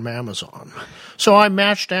stuff from Amazon. So I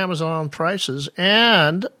matched Amazon prices,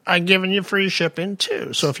 and I'm giving you free shipping,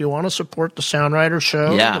 too. So if you want to support the Sound Rider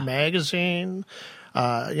show, the magazine,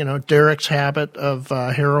 Derek's habit of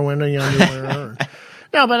heroin and underwear.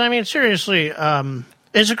 No, but I mean, seriously,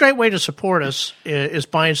 it's a great way to support us is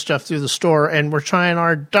buying stuff through the store, and we're trying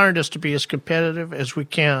our darndest to be as competitive as we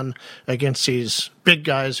can against these big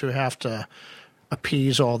guys who have to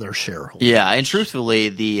appease all their shareholders. Yeah, and truthfully,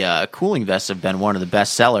 the cooling vests have been one of the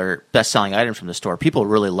best-selling items from the store. People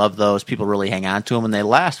really love those. People really hang on to them, and they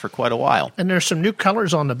last for quite a while. And there's some new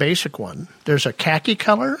colors on the basic one. There's a khaki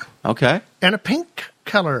color. Okay. And a pink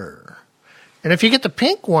color. And if you get the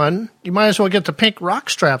pink one, you might as well get the pink rock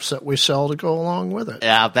straps that we sell to go along with it.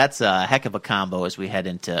 Yeah, that's a heck of a combo as we head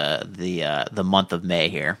into the month of May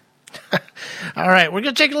here. All right, we're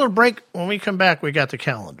going to take a little break. When we come back, we got the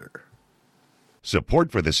calendar.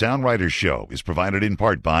 Support for the Sound Riders Show is provided in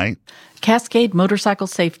part by Cascade Motorcycle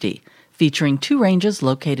Safety. Featuring 2 ranges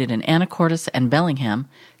located in Anacortes and Bellingham,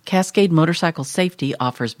 Cascade Motorcycle Safety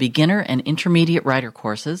offers beginner and intermediate rider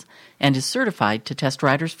courses and is certified to test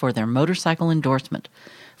riders for their motorcycle endorsement.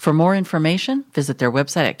 For more information, visit their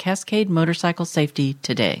website at Cascade Motorcycle Safety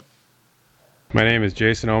today. My name is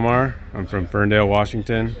Jason Omar. I'm from Ferndale,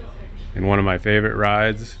 Washington, and one of my favorite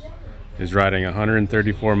rides is riding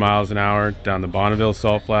 134 miles an hour down the Bonneville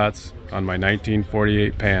Salt Flats on my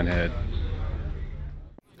 1948 Panhead.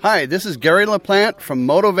 Hi, this is Gary LaPlante from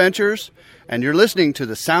Moto Ventures, and you're listening to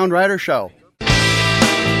the Sound Rider Show.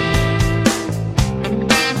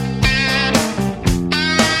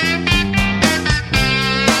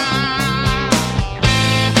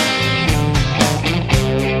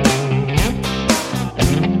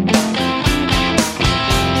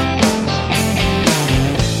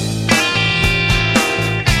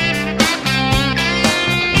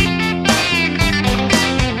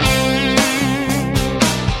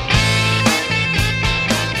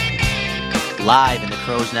 Live in the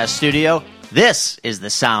Crow's Nest studio, this is the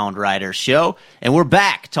Sound Rider Show, and we're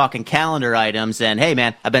back talking calendar items. And hey,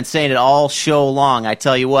 man, I've been saying it all show long. I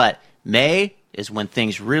tell you what, May is when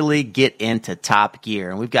things really get into top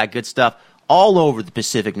gear, and we've got good stuff all over the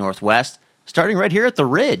Pacific Northwest, starting right here at the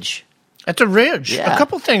Ridge. At the Ridge. Yeah. A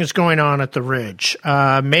couple things going on at the Ridge.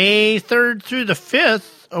 May 3rd through the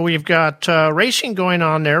 5th, we've got racing going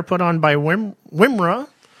on there, put on by WIMRA.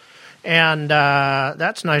 And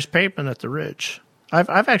that's nice pavement at the Ridge.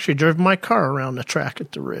 I've actually driven my car around the track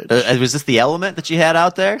at the Ridge. Was this the Element that you had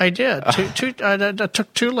out there? I did. I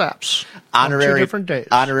took 2 laps on 2 different days.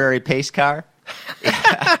 Honorary pace car?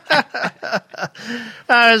 I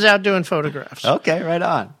was out doing photographs. Okay, right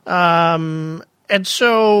on. And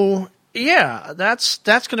so, yeah, that's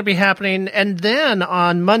going to be happening. And then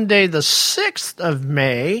on Monday, the 6th of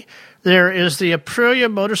May, there is the Aprilia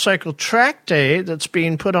Motorcycle Track Day that's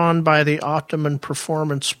being put on by the Optimum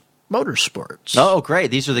Performance Motorsports. Oh,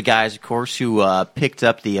 great. These are the guys, of course, who picked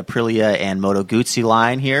up the Aprilia and Moto Guzzi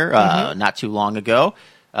line here not too long ago.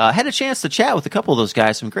 Had a chance to chat with a couple of those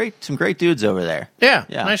guys. Some great dudes over there. Yeah.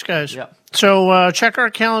 Nice guys. Yep. So check our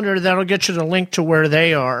calendar. That'll get you the link to where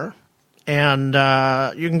they are. And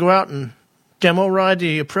you can go out and demo ride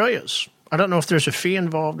the Aprilias. I don't know if there's a fee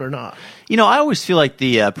involved or not. You know, I always feel like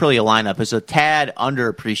the Aprilia lineup is a tad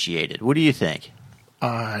underappreciated. What do you think?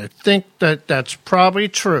 I think that's probably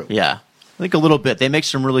true. Yeah, I think a little bit. They make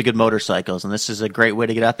some really good motorcycles, and this is a great way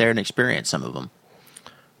to get out there and experience some of them.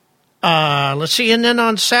 Let's see. And then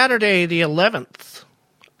on Saturday, the 11th,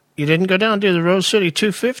 you didn't go down to the Rose City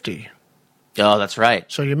 250. Oh, that's right.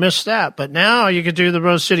 So you missed that. But now you could do the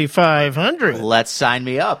Rose City 500. Let's sign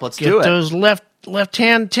me up. Let's do it. Get those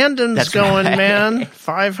left-hand tendons that's going, right. man.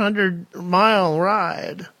 500-mile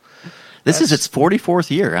ride. This is its 44th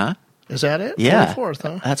year, huh? Is that it? Yeah. 44th,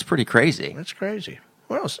 huh? That's pretty crazy. That's crazy.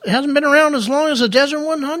 Well, it hasn't been around as long as the Desert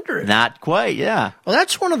 100. Not quite, yeah. Well,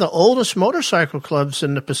 that's one of the oldest motorcycle clubs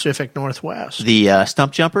in the Pacific Northwest. The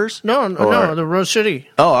Stump Jumpers? No, the Rose City.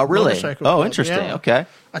 Oh, really? Motorcycle Oh, Club. interesting. Yeah. Okay.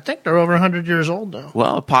 I think they're over 100 years old now.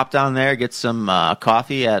 Well, pop down there, get some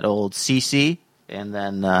coffee at old CC, and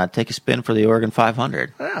then take a spin for the Oregon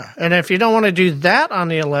 500. Yeah, and if you don't want to do that on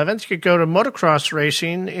the 11th, you could go to motocross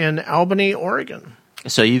racing in Albany, Oregon.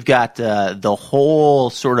 So you've got the whole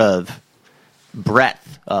sort of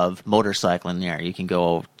breadth of motorcycling there. You can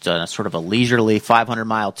go on a sort of a leisurely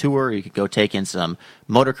 500-mile tour. You could go take in some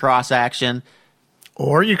motocross action.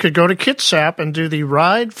 Or you could go to Kitsap and do the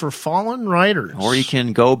Ride for Fallen Riders. Or you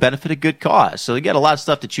can go benefit a good cause. So you got a lot of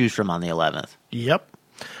stuff to choose from on the 11th. Yep.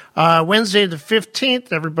 Wednesday the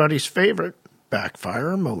 15th, everybody's favorite,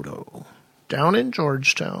 Backfire Moto, down in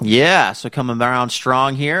Georgetown. Yeah, so coming around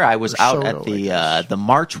strong here. I was out at Ladies. the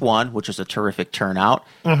March one, which was a terrific turnout.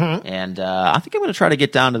 Mm-hmm. And I think I'm going to try to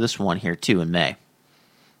get down to this one here, too, in May.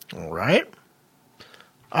 All right.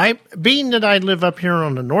 Being that I live up here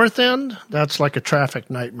on the north end, that's like a traffic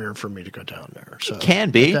nightmare for me to go down there. So It can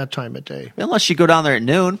be. at that time of day. Unless you go down there at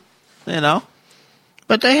noon, you know.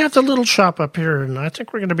 But they have the little shop up here, and I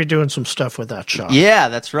think we're going to be doing some stuff with that shop. Yeah,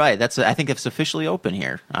 that's right. I think it's officially open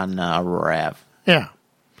here on Aurora Ave.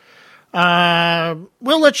 Yeah.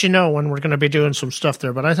 We'll let you know when we're going to be doing some stuff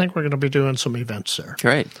there, but I think we're going to be doing some events there.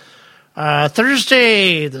 Great.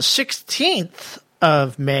 Thursday, the 16th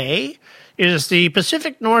of May, is the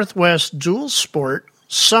Pacific Northwest Dual Sport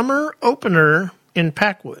Summer Opener in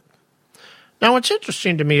Packwood. Now, what's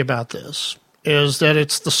interesting to me about this is that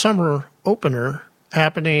it's the summer opener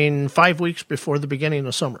happening 5 weeks before the beginning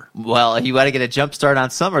of summer. Well, if you want to get a jump start on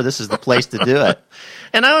summer, this is the place to do it.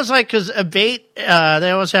 And I was like, because Abate,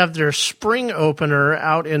 they always have their spring opener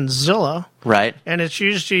out in Zilla. Right. And it's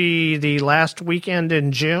usually the last weekend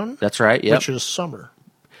in June. That's right, yep. Which is summer.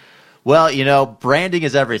 Well, you know, branding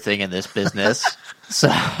is everything in this business. So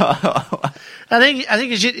I think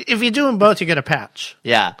if you do them both, you get a patch.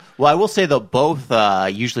 Yeah. Well, I will say, though, both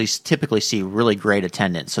typically see really great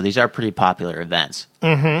attendance. So these are pretty popular events.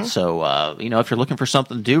 Mm-hmm. So, if you're looking for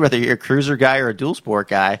something to do, whether you're a cruiser guy or a dual sport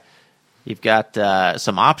guy, you've got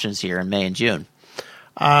some options here in May and June.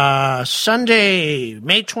 Sunday,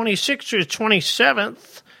 May 26th to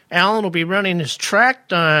 27th, Alan will be running his track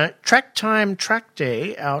time track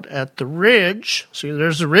day out at the Ridge. See,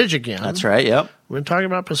 there's the Ridge again. That's right, yep. We've been talking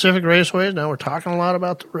about Pacific Raceways. Now we're talking a lot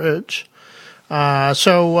about the Ridge.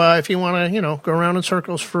 So if you want to, go around in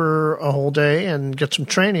circles for a whole day and get some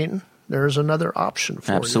training, there's another option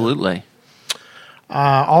for you. Absolutely.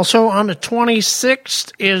 Also on the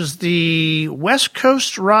 26th is the West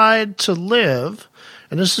Coast Ride to Live,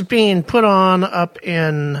 and this is being put on up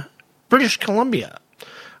in British Columbia.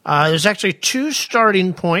 There's actually 2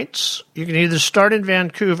 starting points. You can either start in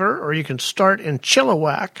Vancouver or you can start in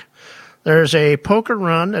Chilliwack. There's a poker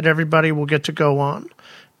run that everybody will get to go on.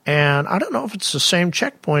 And I don't know if it's the same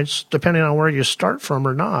checkpoints depending on where you start from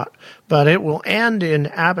or not, but it will end in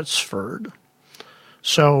Abbotsford.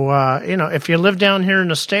 So, if you live down here in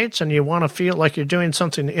the States and you want to feel like you're doing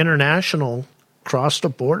something international cross the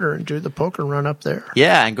border and do the poker run up there.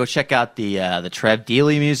 Yeah, and go check out the Trev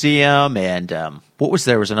Dealey Museum, and what was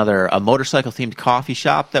there? Was a motorcycle themed coffee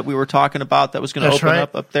shop that we were talking about that was going to open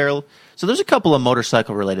up there. So there's a couple of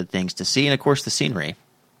motorcycle related things to see, and of course the scenery.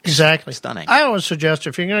 Exactly. Stunning. I always suggest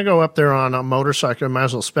if you're going to go up there on a motorcycle, you might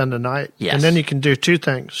as well spend the night. Yes. And then you can do two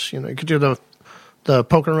things. You could do the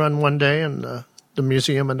poker run one day and the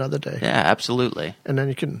museum another day. Yeah, absolutely. And then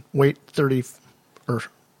you can wait 30 or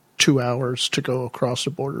 2 hours to go across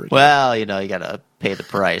the border again. Well, you got to pay the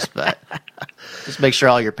price, but just make sure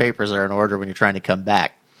all your papers are in order when you're trying to come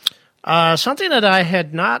back. Something that I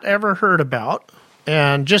had not ever heard about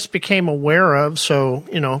and just became aware of, so,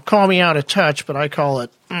 call me out of touch, but I call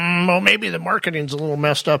it, maybe the marketing's a little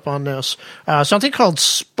messed up on this. Something called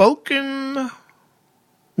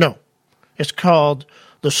it's called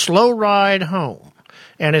The Slow Ride Home,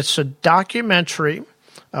 and it's a documentary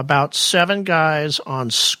about 7 guys on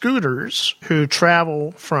scooters who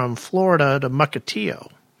travel from Florida to Mukilteo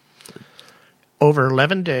over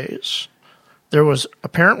 11 days. There was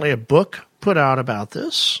apparently a book put out about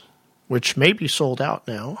this, which may be sold out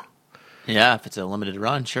now. Yeah, if it's a limited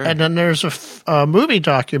run, sure. And then there's a movie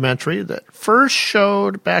documentary that first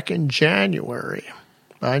showed back in January.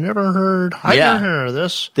 I never heard of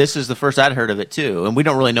this. This is the first I'd heard of it, too. And we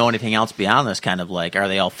don't really know anything else beyond this, kind of like, are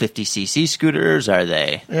they all 50cc scooters? Are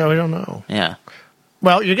they? Yeah, we don't know. Yeah.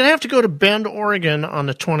 Well, you're going to have to go to Bend, Oregon on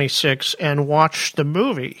the 26th and watch the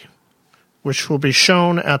movie, which will be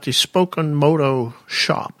shown at the Spoken Moto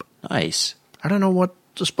shop. Nice. I don't know what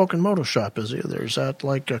the Spoken Moto shop is either. Is that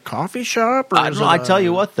like a coffee shop? Or I don't know. I tell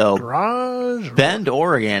you what, though. Garage? Bend,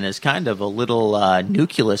 Oregon is kind of a little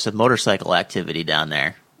nucleus of motorcycle activity down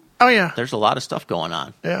there. Oh, yeah. There's a lot of stuff going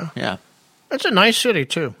on. Yeah. Yeah. It's a nice city,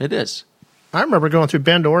 too. It is. I remember going through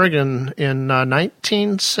Bend, Oregon in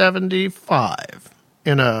 1975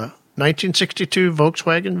 in a 1962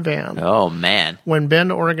 Volkswagen van. Oh, man. When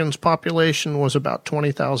Bend, Oregon's population was about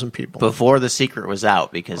 20,000 people. Before the secret was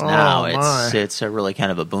out, because now it's a really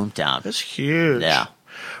kind of a boomtown. It's huge. Yeah.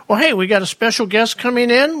 Well, hey, we got a special guest coming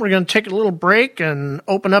in. We're going to take a little break and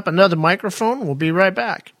open up another microphone. We'll be right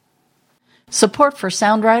back. Support for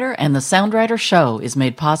Sound Rider and the Sound Rider Show is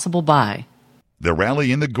made possible by The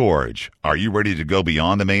Rally in the Gorge. Are you ready to go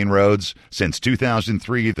beyond the main roads? Since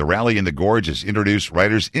 2003, the Rally in the Gorge has introduced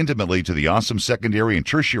riders intimately to the awesome secondary and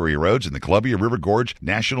tertiary roads in the Columbia River Gorge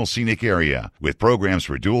National Scenic Area. With programs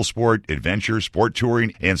for dual sport, adventure, sport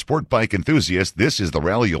touring, and sport bike enthusiasts, this is the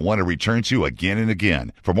rally you'll want to return to again and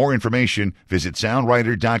again. For more information, visit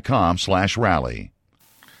soundrider.com/rally.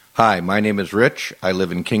 Hi, my name is Rich. I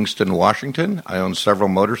live in Kingston, Washington. I own several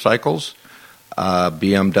motorcycles.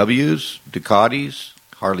 BMWs, Ducatis,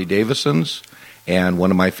 Harley Davidsons, and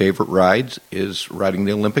one of my favorite rides is riding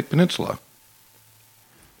the Olympic Peninsula.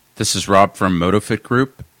 This is Rob from MotoFit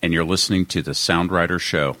Group, and you're listening to the Sound Rider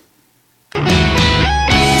Show.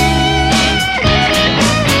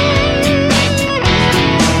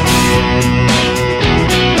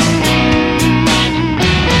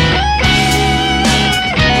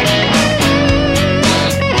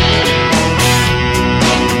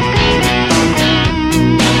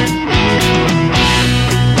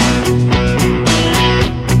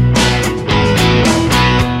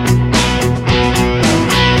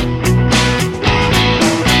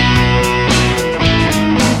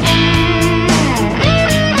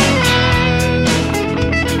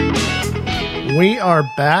 We are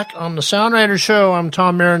back on the Sound Rider Show. I'm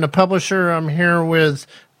Tom Marin, the publisher. I'm here with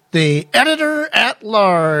the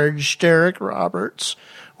editor-at-large, Derek Roberts.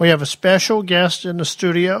 We have a special guest in the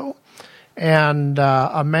studio and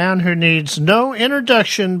a man who needs no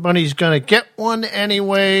introduction, but he's going to get one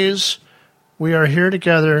anyways. We are here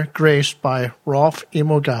together, graced by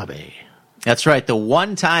Rolf-Immo Gabbe. That's right. The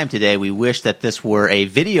one time today we wish that this were a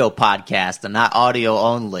video podcast and not audio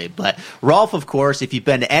only. But Rolf, of course, if you've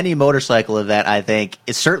been to any motorcycle event, I think,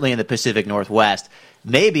 is certainly in the Pacific Northwest,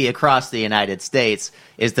 maybe across the United States,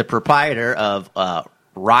 is the proprietor of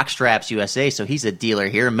Rock Straps USA. So he's a dealer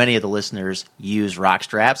here. Many of the listeners use Rock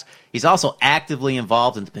Straps. He's also actively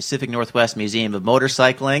involved in the Pacific Northwest Museum of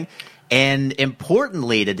Motorcycling. And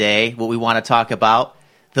importantly today, what we want to talk about,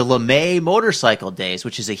 the Lemay Motorcycle Days,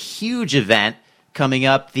 which is a huge event coming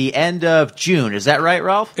up the end of June. Is that right,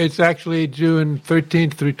 Ralph? It's actually June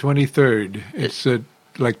 13th through 23rd. It's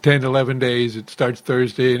like 10, 11 days. It starts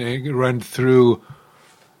Thursday and it runs through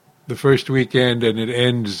the first weekend, and it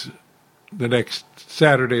ends the next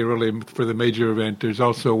Saturday, really, for the major event. There's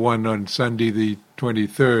also one on Sunday, the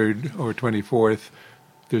 23rd or 24th.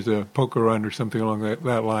 There's a poker run or something along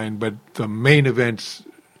that line. But the main events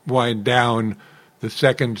wind down the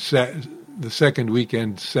second the second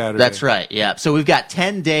weekend Saturday. That's right, yeah. So we've got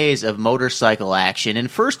 10 days of motorcycle action. And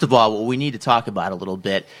first of all, what we need to talk about a little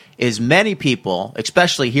bit is many people,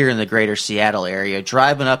 especially here in the greater Seattle area,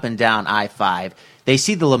 driving up and down I-5, they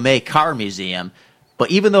see the Lemay Car Museum. But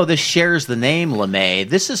even though this shares the name Lemay,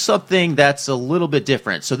 this is something that's a little bit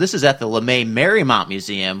different. So this is at the Lemay Marymount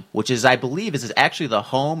Museum, which is, I believe, is actually the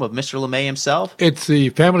home of Mr. Lemay himself. It's the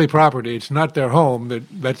family property. It's not their home.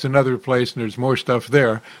 That's another place, and there's more stuff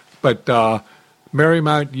there. But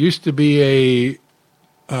Marymount used to be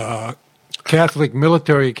a Catholic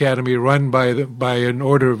military academy run by an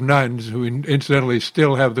order of nuns who incidentally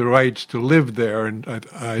still have the rights to live there, and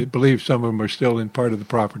I believe some of them are still in part of the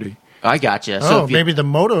property. I gotcha. So maybe the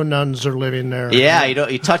moto nuns are living there. Yeah,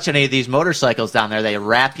 you touch any of these motorcycles down there, they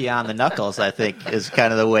wrap you on the knuckles, I think, is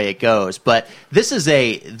kind of the way it goes. But this is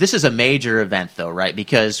a major event, though, right?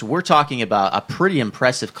 Because we're talking about a pretty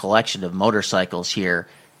impressive collection of motorcycles here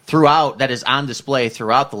that is on display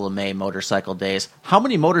throughout the Lemay Motorcycle Days. How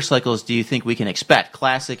many motorcycles do you think we can expect,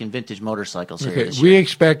 classic and vintage motorcycles here this year? We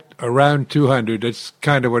expect around 200. That's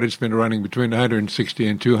kind of what it's been running, between 160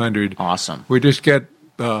 and 200. Awesome. We just get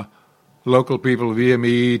local people,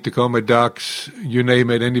 VME, Tacoma Ducks, you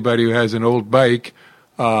name it, anybody who has an old bike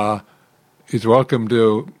is welcome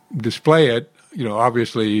to display it.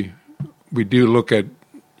 Obviously, we do look at.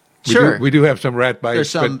 We do have some rat bikes. There's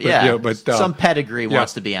some, but some pedigree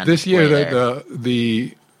wants to be on this year. There.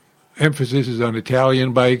 The emphasis is on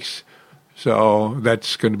Italian bikes, so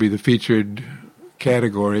that's going to be the featured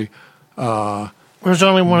category. There's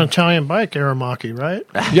only one Italian bike, Aramaki, right?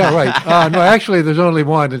 Yeah, right. No, actually, there's only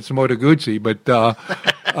one. It's Moto Guzzi, but the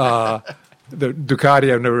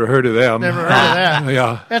Ducati, I've never heard of them. Never heard of that.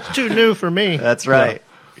 Yeah, that's too new for me. That's right.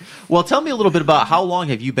 Yeah. Well, tell me a little bit about how long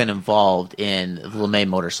have you been involved in the Lemay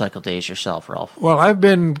Motorcycle Days yourself, Rolf? Well, I've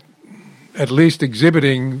been at least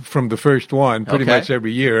exhibiting from the first one pretty much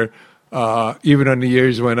every year. Even on the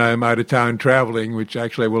years when I'm out of town traveling, which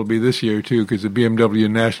actually I will be this year too, because the BMW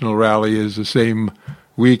National Rally is the same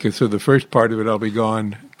week, and so the first part of it I'll be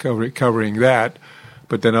gone covering that,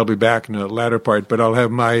 but then I'll be back in the latter part. But I'll have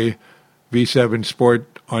my V7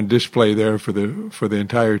 Sport on display there for the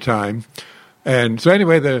entire time, and so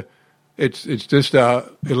anyway, it's just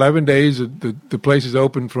 11 days. The place is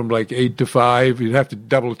open from like 8 to 5. You'd have to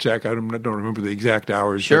double check. I don't remember the exact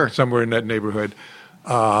hours. Sure, but somewhere in that neighborhood.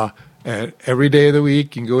 And every day of the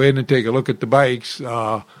week, you can go in and take a look at the bikes.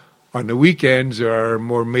 On the weekends, there are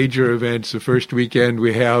more major events. The first weekend,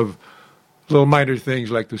 we have little minor things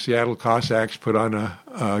like the Seattle Cossacks put on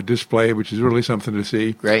a display, which is really something to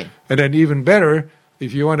see. Great. And then even better,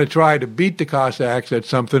 if you want to try to beat the Cossacks at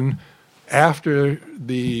something, after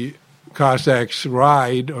the Cossacks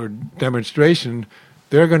ride or demonstration,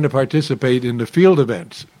 they're going to participate in the field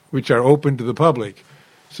events, which are open to the public.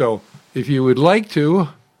 So if you would like to,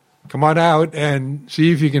 come on out and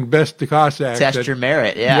see if you can best the Cossacks. Test your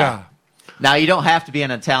merit, yeah. Now, you don't have to be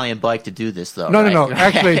on an Italian bike to do this, though, No, right? no.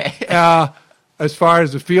 Actually, as far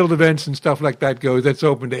as the field events and stuff like that goes, that's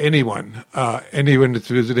open to anyone. Anyone that's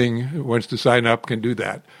visiting who wants to sign up can do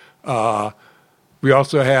that. We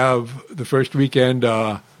also have the first weekend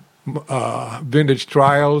vintage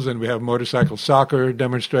trials, and we have motorcycle soccer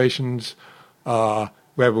demonstrations.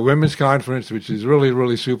 We have a women's conference, which is really,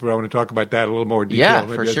 really super. I want to talk about that a little more detail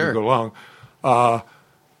for sure. as we go along.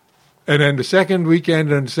 And then the second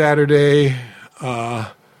weekend on Saturday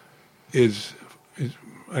is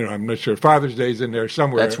I'm not sure. Father's Day's in there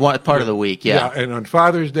somewhere. That's one part of the week, yeah. And on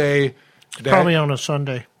Father's Day... Probably on a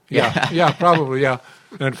Sunday. Yeah, probably, yeah.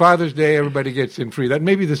 And on Father's Day, everybody gets in free. That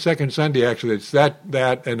may be the second Sunday, actually. It's that,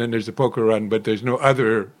 and then there's a poker run, but there's no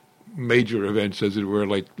other major events, as it were,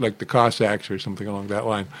 like the Cossacks or something along that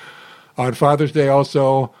line. On Father's Day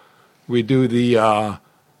also, we do the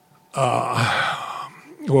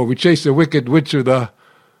we chase the Wicked Witch of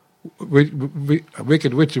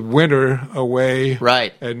Wicked Witch of Winter away,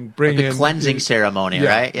 right? And bring the in cleansing ceremony,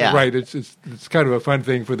 right? Yeah, right. It's kind of a fun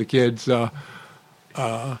thing for the kids. So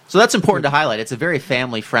that's important to highlight. It's a very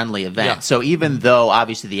family-friendly event. Yeah. So even though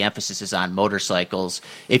obviously the emphasis is on motorcycles,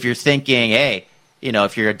 if you're thinking, hey,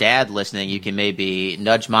 if you're a dad listening, you can maybe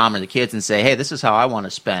nudge mom or the kids and say, hey, this is how I want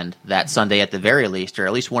to spend that Sunday at the very least, or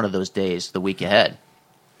at least one of those days the week ahead.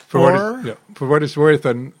 For what it's worth,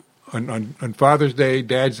 on Father's Day,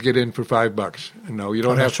 dads get in for $5. No, you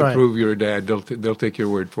don't have to prove you're a dad. They'll take your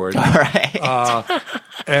word for it. All right.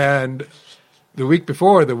 And the week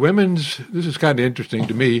before, the women's, this is kind of interesting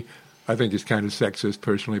to me. I think it's kind of sexist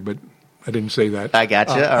personally, but I didn't say that. I got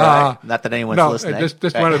you. All right. Not that anyone's listening.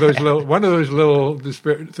 Just one of those little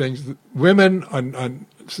disparate things. Women on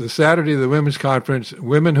the Saturday of the women's conference,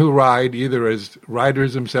 women who ride either as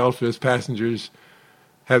riders themselves or as passengers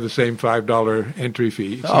have the same $5 entry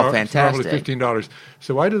fee. Oh, fantastic. It's normally $15.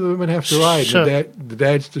 So why do the women have to ride? The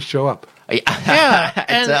dads just show up. Yeah,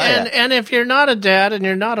 and if you're not a dad and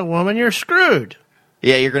you're not a woman, you're screwed.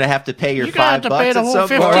 Yeah, you're going to have to pay your $5 have to pay the whole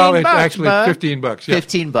 15 it's bucks, actually bud. $15. Yeah.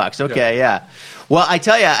 $15. Okay, yeah. Well, I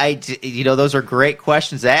tell you, those are great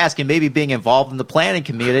questions to ask, and maybe being involved in the planning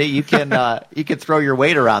committee, you can throw your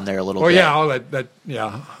weight around there a little bit. Oh yeah, all that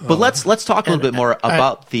yeah. But let's talk a little bit more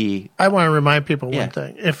about the. I want to remind people one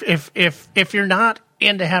thing: if you're not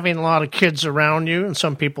into having a lot of kids around you, and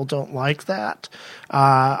some people don't like that,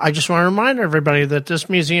 I just want to remind everybody that this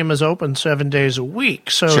museum is open 7 days a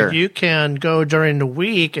week, so you can go during the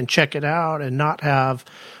week and check it out and not have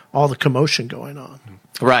all the commotion going on.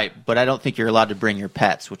 Right, but I don't think you're allowed to bring your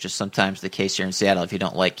pets, which is sometimes the case here in Seattle. If you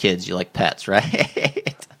don't like kids, you like pets,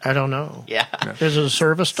 right? I don't know. Yeah. Is it a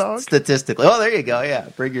service dog? Statistically. Oh, there you go. Yeah,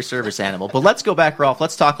 bring your service animal. But let's go back, Rolf.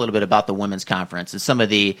 Let's talk a little bit about the women's conference and some of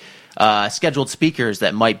the scheduled speakers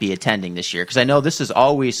that might be attending this year. Because I know this is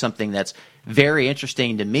always something that's very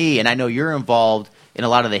interesting to me, and I know you're involved in a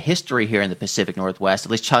lot of the history here in the Pacific Northwest,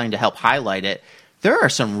 at least trying to help highlight it. There are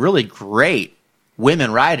some really great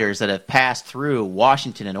women riders that have passed through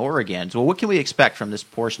Washington and Oregon. So what can we expect from this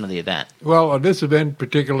portion of the event? Well, on this event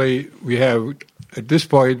particularly, we have, at this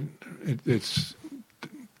point, it's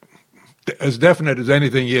as definite as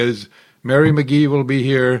anything is. Mary McGee will be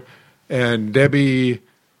here, and Debbie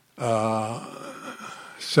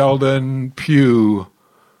Selden Pugh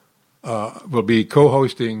will be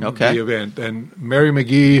co-hosting the event. And Mary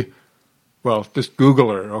McGee, well, just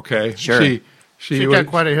Google her, okay? Sure. She's got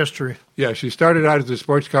quite a history. Yeah, she started out as a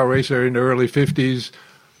sports car racer in the early 50s,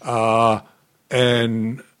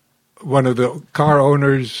 and one of the car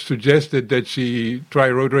owners suggested that she try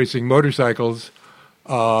road racing motorcycles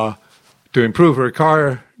to improve her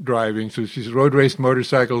car driving. So she's road raced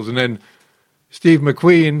motorcycles, and then Steve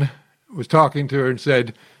McQueen was talking to her and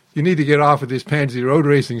said, "You need to get off of this pansy road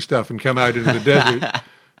racing stuff and come out into the desert."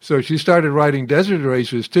 So she started riding desert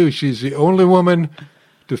races, too. She's the only woman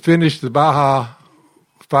to finish the Baja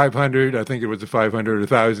 500, I think it was a 500 or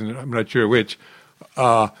 1,000, I'm not sure which,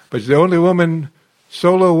 but she's the only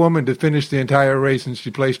solo woman to finish the entire race, and she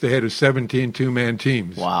placed ahead of 17 two-man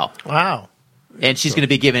teams. Wow. And she's going to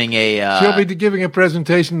be giving she'll be giving a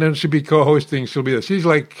presentation, and she'll be co-hosting. She's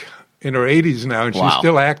like in her 80s now, and she's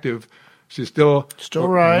still active. She still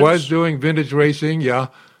rides. Was doing vintage racing, yeah.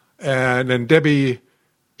 And then Debbie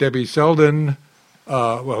Selden,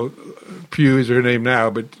 Pugh is her name now,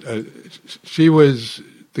 but she was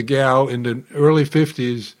the gal in the early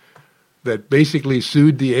 50s that basically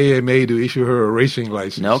sued the AMA to issue her a racing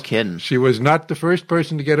license. No kidding. She was not the first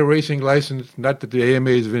person to get a racing license, not that the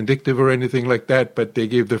AMA is vindictive or anything like that, but they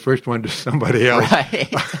gave the first one to somebody else.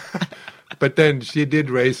 Right. But then she did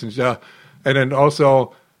race, and then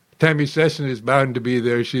also Tammy Session is bound to be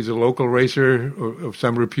there. She's a local racer of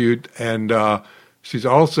some repute, and she's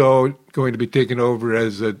also going to be taken over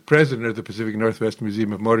as the president of the Pacific Northwest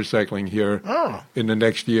Museum of Motorcycling here in the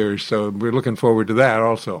next year. So we're looking forward to that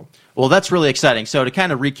also. Well, that's really exciting. So to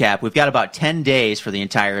kind of recap, we've got about 10 days for the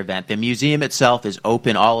entire event. The museum itself is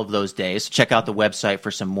open all of those days. Check out the website for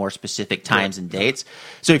some more specific times and dates.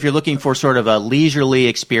 So if you're looking for sort of a leisurely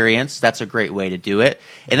experience, that's a great way to do it.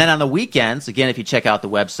 And then on the weekends, again, if you check out the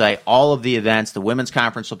website, all of the events, the women's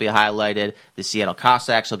conference will be highlighted, the Seattle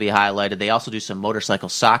Cossacks will be highlighted. They also do some motorcycle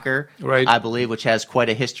soccer, I believe, which has quite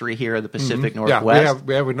a history here in the Pacific Northwest. Yeah,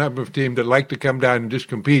 we have a number of teams that like to come down and just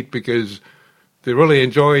compete because they really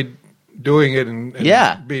enjoyed doing it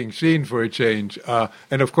and being seen for a change.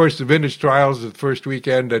 And of course, the vintage trials the first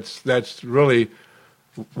weekend. That's really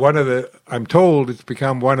one of the. I'm told it's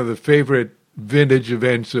become one of the favorite vintage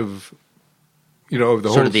events of the sort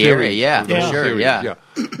whole of the series. area. Yeah, for sure. Yeah.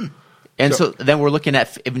 And so then we're looking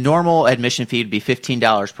at normal admission fee would be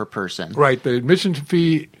 $15 per person. Right. The admission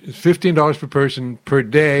fee is $15 per person per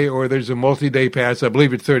day, or there's a multi-day pass. I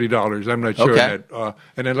believe it's $30. I'm not sure. Okay.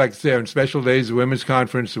 And then, like I say, on special days, the women's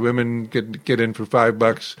conference, the women get in for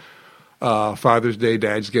 $5. Father's Day,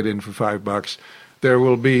 dads get in for $5. There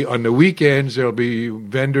will be, on the weekends, there will be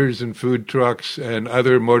vendors and food trucks and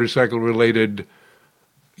other motorcycle-related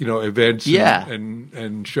events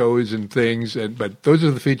and shows and things, but those are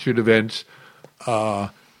the featured events.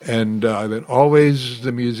 And then always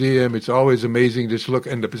the museum, it's always amazing just look.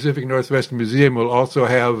 And the Pacific Northwest Museum will also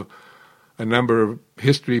have a number of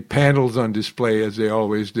history panels on display, as they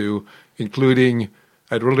always do, including,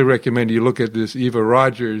 I'd really recommend you look at this Eva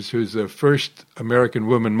Rogers, who's the first American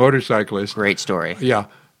woman motorcyclist. Great story. Yeah.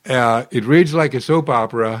 It reads like a soap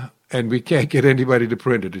opera, and we can't get anybody to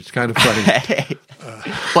print it. It's kind of funny.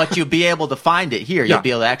 But you'll be able to find it here. You'll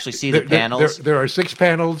be able to actually see the panels. There are 6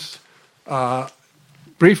 panels.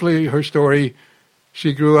 Briefly, her story,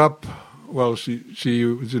 she grew up, well, she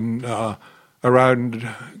was in around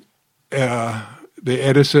the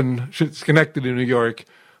Edison, she's connected in New York.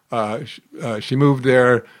 She moved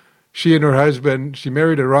there. She and her husband, she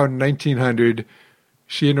married around 1900.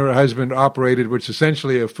 She and her husband operated what's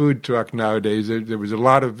essentially a food truck nowadays. There was a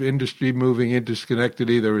lot of industry moving into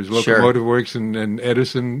Schenectady. There was Locomotive Works and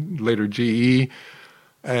Edison, later GE,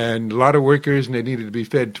 and a lot of workers, and they needed to be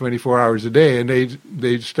fed 24 hours a day. And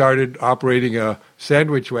they started operating a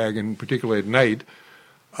sandwich wagon, particularly at night.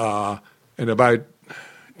 And about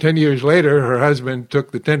 10 years later, her husband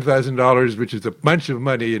took the $10,000, which is a bunch of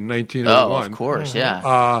money in 1901. Oh, of course,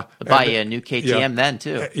 yeah. Buy you a new KTM then,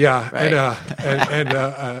 too. Yeah, right. and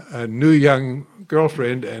a new young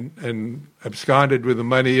girlfriend, and absconded with the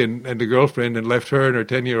money and the girlfriend, and left her and her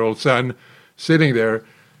 10-year-old son sitting there.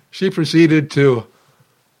 She proceeded to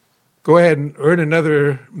go ahead and earn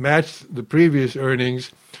another match the previous earnings,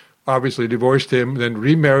 obviously divorced him, then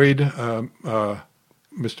remarried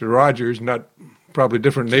Mr. Rogers, probably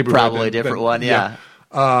different neighborhood. Probably a different one, yeah.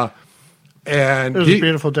 And it was a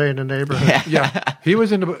beautiful day in the neighborhood. Yeah, he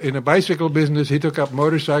was in a bicycle business. He took up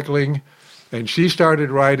motorcycling, and she started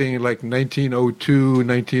riding in like 1902,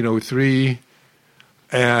 1903,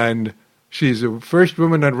 and she's the first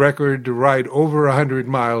woman on record to ride over 100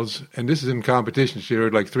 miles, and this is in competition. She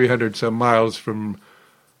rode like 300 some miles from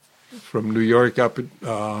New York up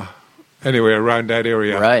anywhere around that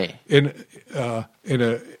area. Right. In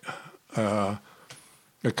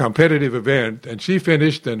a competitive event, and she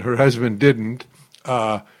finished, and her husband didn't.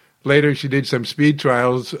 Later, she did some speed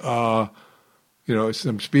trials,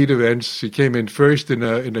 some speed events. She came in first in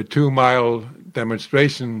a 2-mile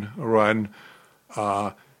demonstration run.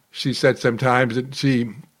 She said sometimes that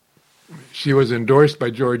she was endorsed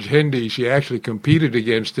by George Hendy. She actually competed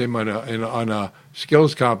against him on a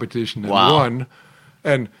skills competition and won.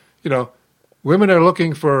 And women are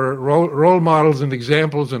looking for role models and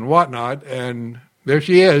examples and whatnot, and there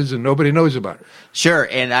she is, and nobody knows about her. Sure,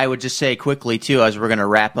 and I would just say quickly, too, as we're going to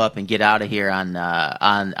wrap up and get out of here on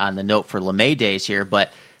the note for Lemay Days here,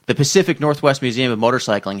 but the Pacific Northwest Museum of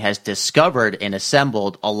Motorcycling has discovered and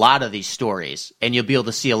assembled a lot of these stories, and you'll be able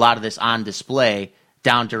to see a lot of this on display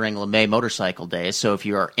down during Lemay Motorcycle Days. So if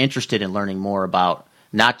you are interested in learning more about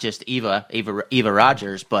not just Eva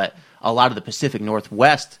Rogers, but a lot of the Pacific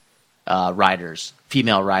Northwest riders,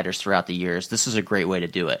 female riders throughout the years, this is a great way to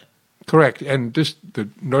do it. Correct, and just the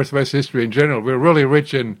Northwest history in general. We're really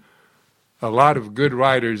rich in a lot of good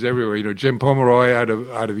riders everywhere. Jim Pomeroy out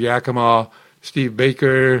of Yakima, Steve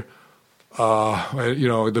Baker,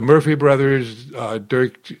 the Murphy brothers.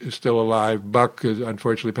 Dirk is still alive. Buck has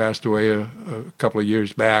unfortunately passed away a couple of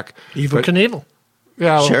years back. Evel Knievel.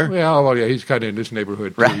 Yeah, sure. He's kind of in this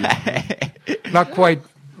neighborhood too. Right. Not quite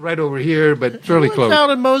right over here, but fairly close. Out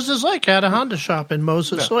in Moses Lake, had a Honda shop in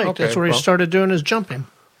Moses Lake. Okay, that's where he started doing his jumping.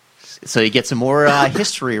 So you get some more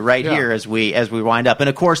history right here as we wind up. And,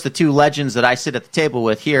 of course, the two legends that I sit at the table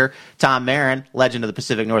with here, Tom Marin, legend of the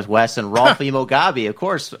Pacific Northwest, and Rolf-Immo Gabbe, of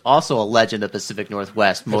course, also a legend of the Pacific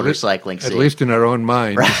Northwest motorcycling scene. At least in our own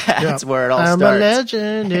mind. Right. That's where it all starts. I'm a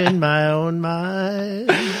legend in my own mind.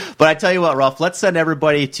 But I tell you what, Rolf, let's send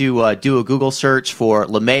everybody to do a Google search for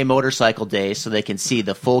Lemay Motorcycle Days so they can see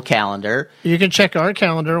the full calendar. You can check our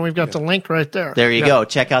calendar. We've got the link right there. There you go.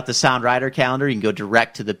 Check out the Sound Rider calendar. You can go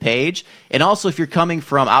direct to the page. And also, if you're coming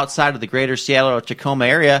from outside of the greater Seattle or Tacoma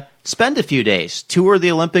area, spend a few days. Tour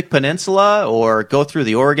the Olympic Peninsula or go through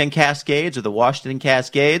the Oregon Cascades or the Washington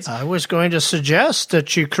Cascades. I was going to suggest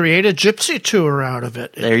that you create a gypsy tour out of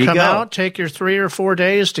it. There you go. Come out, take your 3 or 4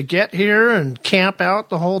 days to get here and camp out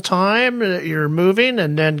the whole time that you're moving,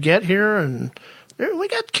 and then get here. And we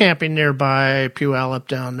got camping nearby Puyallup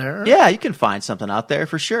down there. Yeah, you can find something out there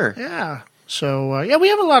for sure. Yeah. So, we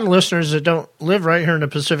have a lot of listeners that don't live right here in the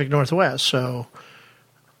Pacific Northwest. So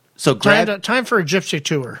time for a gypsy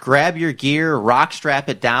tour. Grab your gear, rock strap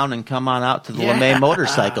it down, and come on out to the Lemay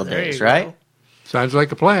Motorcycle Days, right? Go. Sounds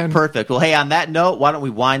like a plan. Perfect. Well, hey, on that note, why don't we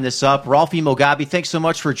wind this up? Rolf-Immo Gabbe, thanks so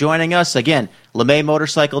much for joining us. Again, Lemay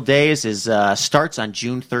Motorcycle Days starts on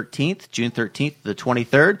June 13th to the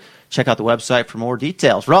 23rd. Check out the website for more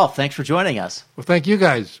details. Rolf, thanks for joining us. Well, thank you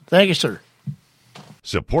guys. Thank you, sir.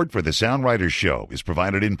 Support for the Sound Riders Show is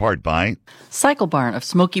provided in part by Cycle Barn of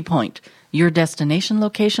Smoky Point, your destination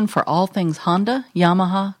location for all things Honda,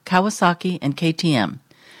 Yamaha, Kawasaki, and KTM.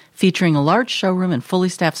 Featuring a large showroom and fully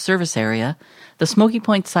staffed service area, the Smoky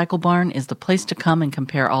Point Cycle Barn is the place to come and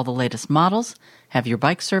compare all the latest models, have your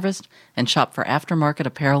bike serviced, and shop for aftermarket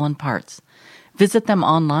apparel and parts. Visit them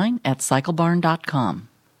online at cyclebarn.com.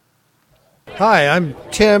 Hi, I'm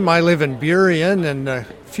Tim. I live in Burien, and a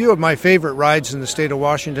few of my favorite rides in the state of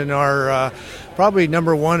Washington are probably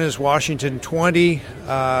number one is Washington 20.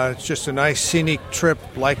 It's just a nice scenic trip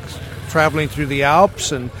like traveling through the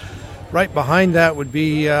Alps, and right behind that would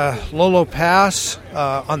be Lolo Pass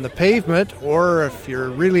on the pavement, or if you're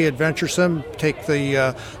really adventuresome, take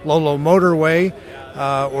the Lolo Motorway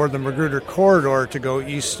or the Magruder Corridor to go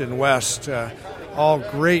east and west. All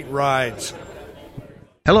great rides.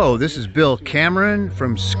 Hello, this is Bill Cameron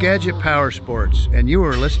from Skagit Power Sports, and you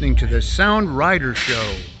are listening to the Sound Rider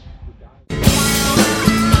Show.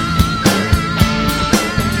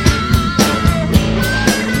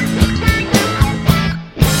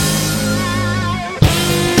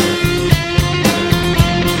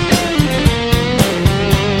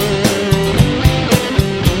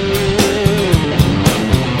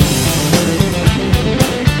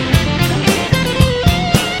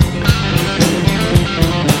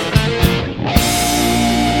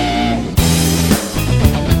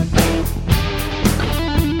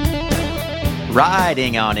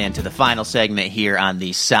 Riding on into the final segment here on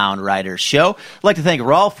the Sound Rider Show. I'd like to thank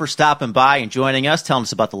Rolf for stopping by and joining us, telling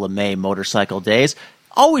us about the Lemay Motorcycle Days.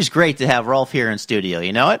 Always great to have Rolf here in studio,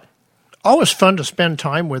 you know it? Always fun to spend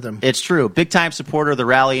time with him. It's true. Big-time supporter of the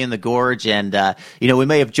Rally in the Gorge, and, we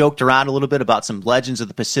may have joked around a little bit about some legends of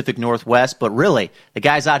the Pacific Northwest, but really, the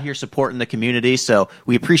guy's out here supporting the community, so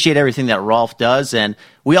we appreciate everything that Rolf does, and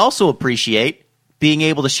we also appreciate being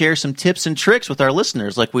able to share some tips and tricks with our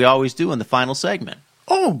listeners like we always do in the final segment.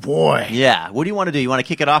 Oh, boy. Yeah. What do you want to do? You want to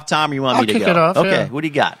kick it off, Tom, or you want me to go? I'll kick it off, Okay. yeah. What do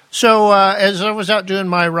you got? So as I was out doing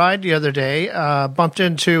my ride the other day, bumped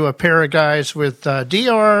into a pair of guys with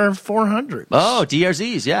DR 400s. Oh,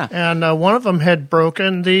 DRZs, yeah. And one of them had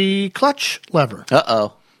broken the clutch lever.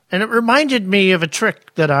 Uh-oh. And it reminded me of a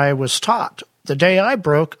trick that I was taught the day I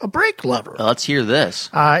broke a brake lever. Well, let's hear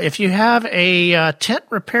this. If you have a tent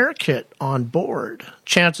repair kit on board,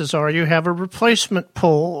 chances are you have a replacement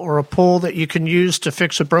pull or a pull that you can use to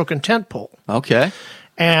fix a broken tent pole. Okay.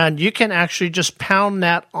 And you can actually just pound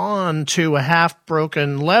that on to a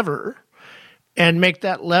half-broken lever and make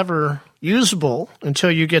that lever usable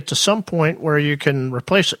until you get to some point where you can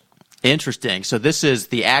replace it. Interesting. So this is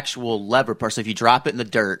the actual lever part. So if you drop it in the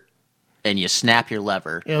dirt, and you snap your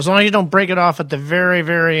lever. As long as you don't break it off at the very,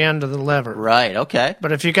 very end of the lever. Right, okay.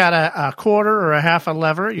 But if you got a quarter or a half a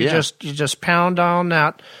lever, you just pound on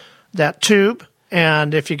that tube.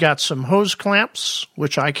 And if you got some hose clamps,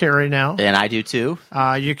 which I carry now. And I do too.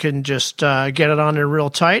 You can just get it on there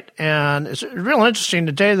real tight. And it's real interesting.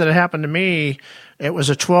 The day that it happened to me, it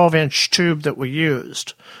was a 12-inch tube that we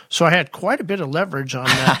used. So I had quite a bit of leverage on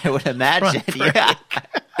that. I would imagine, yeah.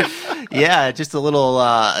 Yeah, just a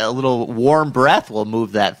little warm breath will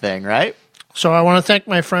move that thing, right? So I want to thank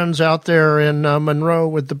my friends out there in Monroe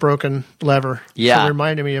with the broken lever for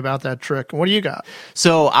reminding me about that trick. What do you got?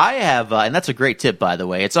 So I have, and that's a great tip, by the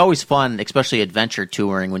way. It's always fun, especially adventure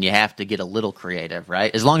touring, when you have to get a little creative,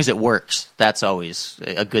 right? As long as it works, that's always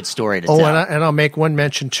a good story to tell. And I'll make one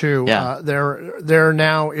mention, too. Yeah. There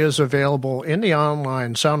now is available in the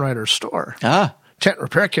online Sound Rider store. Tent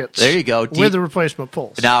repair kits. There you go. With the replacement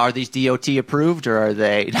pulls. Now, are these DOT approved, or are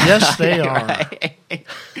they? Yes, they are.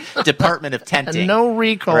 Department of Tenting. And no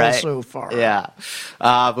recall right? so far. Yeah.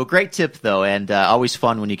 Well, great tip, though, and always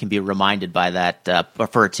fun when you can be reminded by that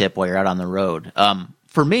for a tip while you're out on the road.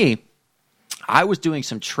 For me, I was doing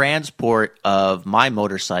some transport of my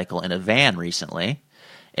motorcycle in a van recently.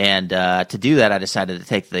 And to do that, I decided to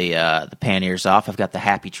take the panniers off. I've got the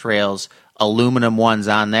Happy Trails aluminum ones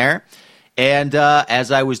on there. And as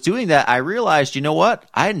I was doing that, I realized, you know what?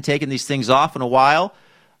 I hadn't taken these things off in a while.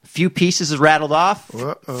 A few pieces had rattled off.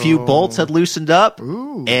 A few bolts had loosened up.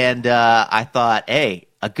 Ooh. And I thought, hey,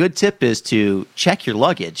 a good tip is to check your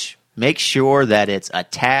luggage. Make sure that it's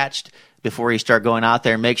attached before you start going out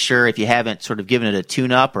there. Make sure if you haven't sort of given it a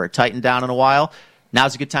tune-up or a tighten down in a while,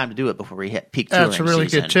 now's a good time to do it before we hit peak touring season. That's a really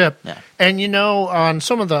good tip. Yeah. And, on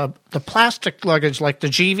some of the plastic luggage, like the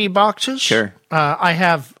GV boxes, sure. I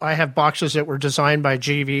have boxes that were designed by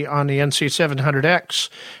GV on the NC700X.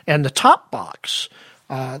 And the top box,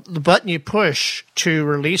 the button you push to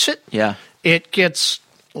release it, it gets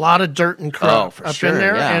a lot of dirt and crap up in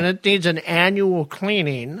there, and it needs an annual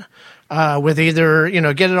cleaning. with either,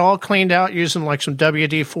 get it all cleaned out using like some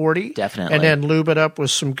WD-40. Definitely. And then lube it up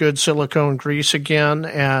with some good silicone grease again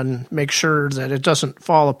and make sure that it doesn't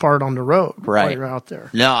fall apart on the road while you're out there.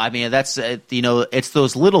 No, I mean, that's, it's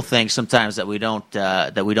those little things sometimes that we don't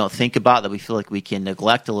think about, that we feel like we can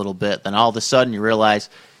neglect a little bit. Then all of a sudden you realize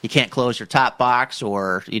you can't close your top box,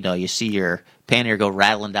 or, you see your pannier go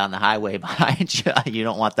rattling down the highway behind you. You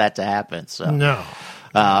don't want that to happen. So no.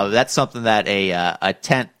 That's something that a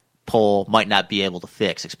tent pole might not be able to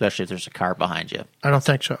fix, especially if there's a car behind you. I don't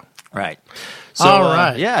think so. Right. So, all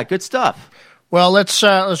right. Yeah, good stuff. Well, let's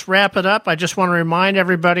wrap it up. I just want to remind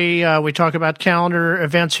everybody, we talk about calendar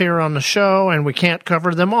events here on the show, and we can't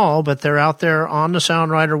cover them all, but they're out there on the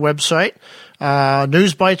Sound Rider website.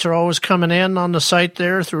 News bites are always coming in on the site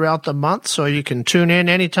there throughout the month, so you can tune in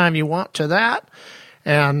anytime you want to that.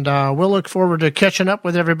 And we'll look forward to catching up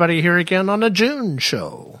with everybody here again on the June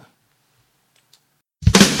show.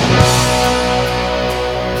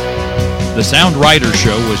 The Sound Rider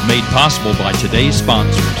Show was made possible by today's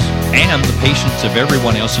sponsors and the patience of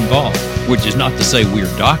everyone else involved, which is not to say we're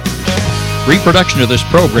doctors. Reproduction of this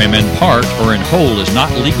program in part or in whole is not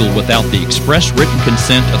legal without the express written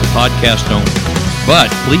consent of the podcast owner. But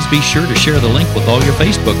please be sure to share the link with all your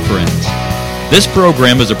Facebook friends. This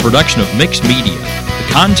program is a production of Mixed Media. The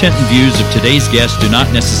content and views of today's guests do not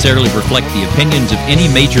necessarily reflect the opinions of any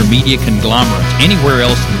major media conglomerate anywhere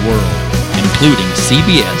else in the world, including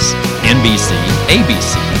CBS, NBC,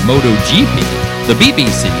 ABC, MotoGP, the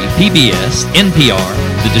BBC, PBS, NPR,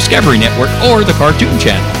 the Discovery Network, or the Cartoon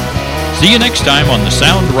Channel. See you next time on the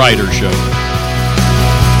Sound Rider Show.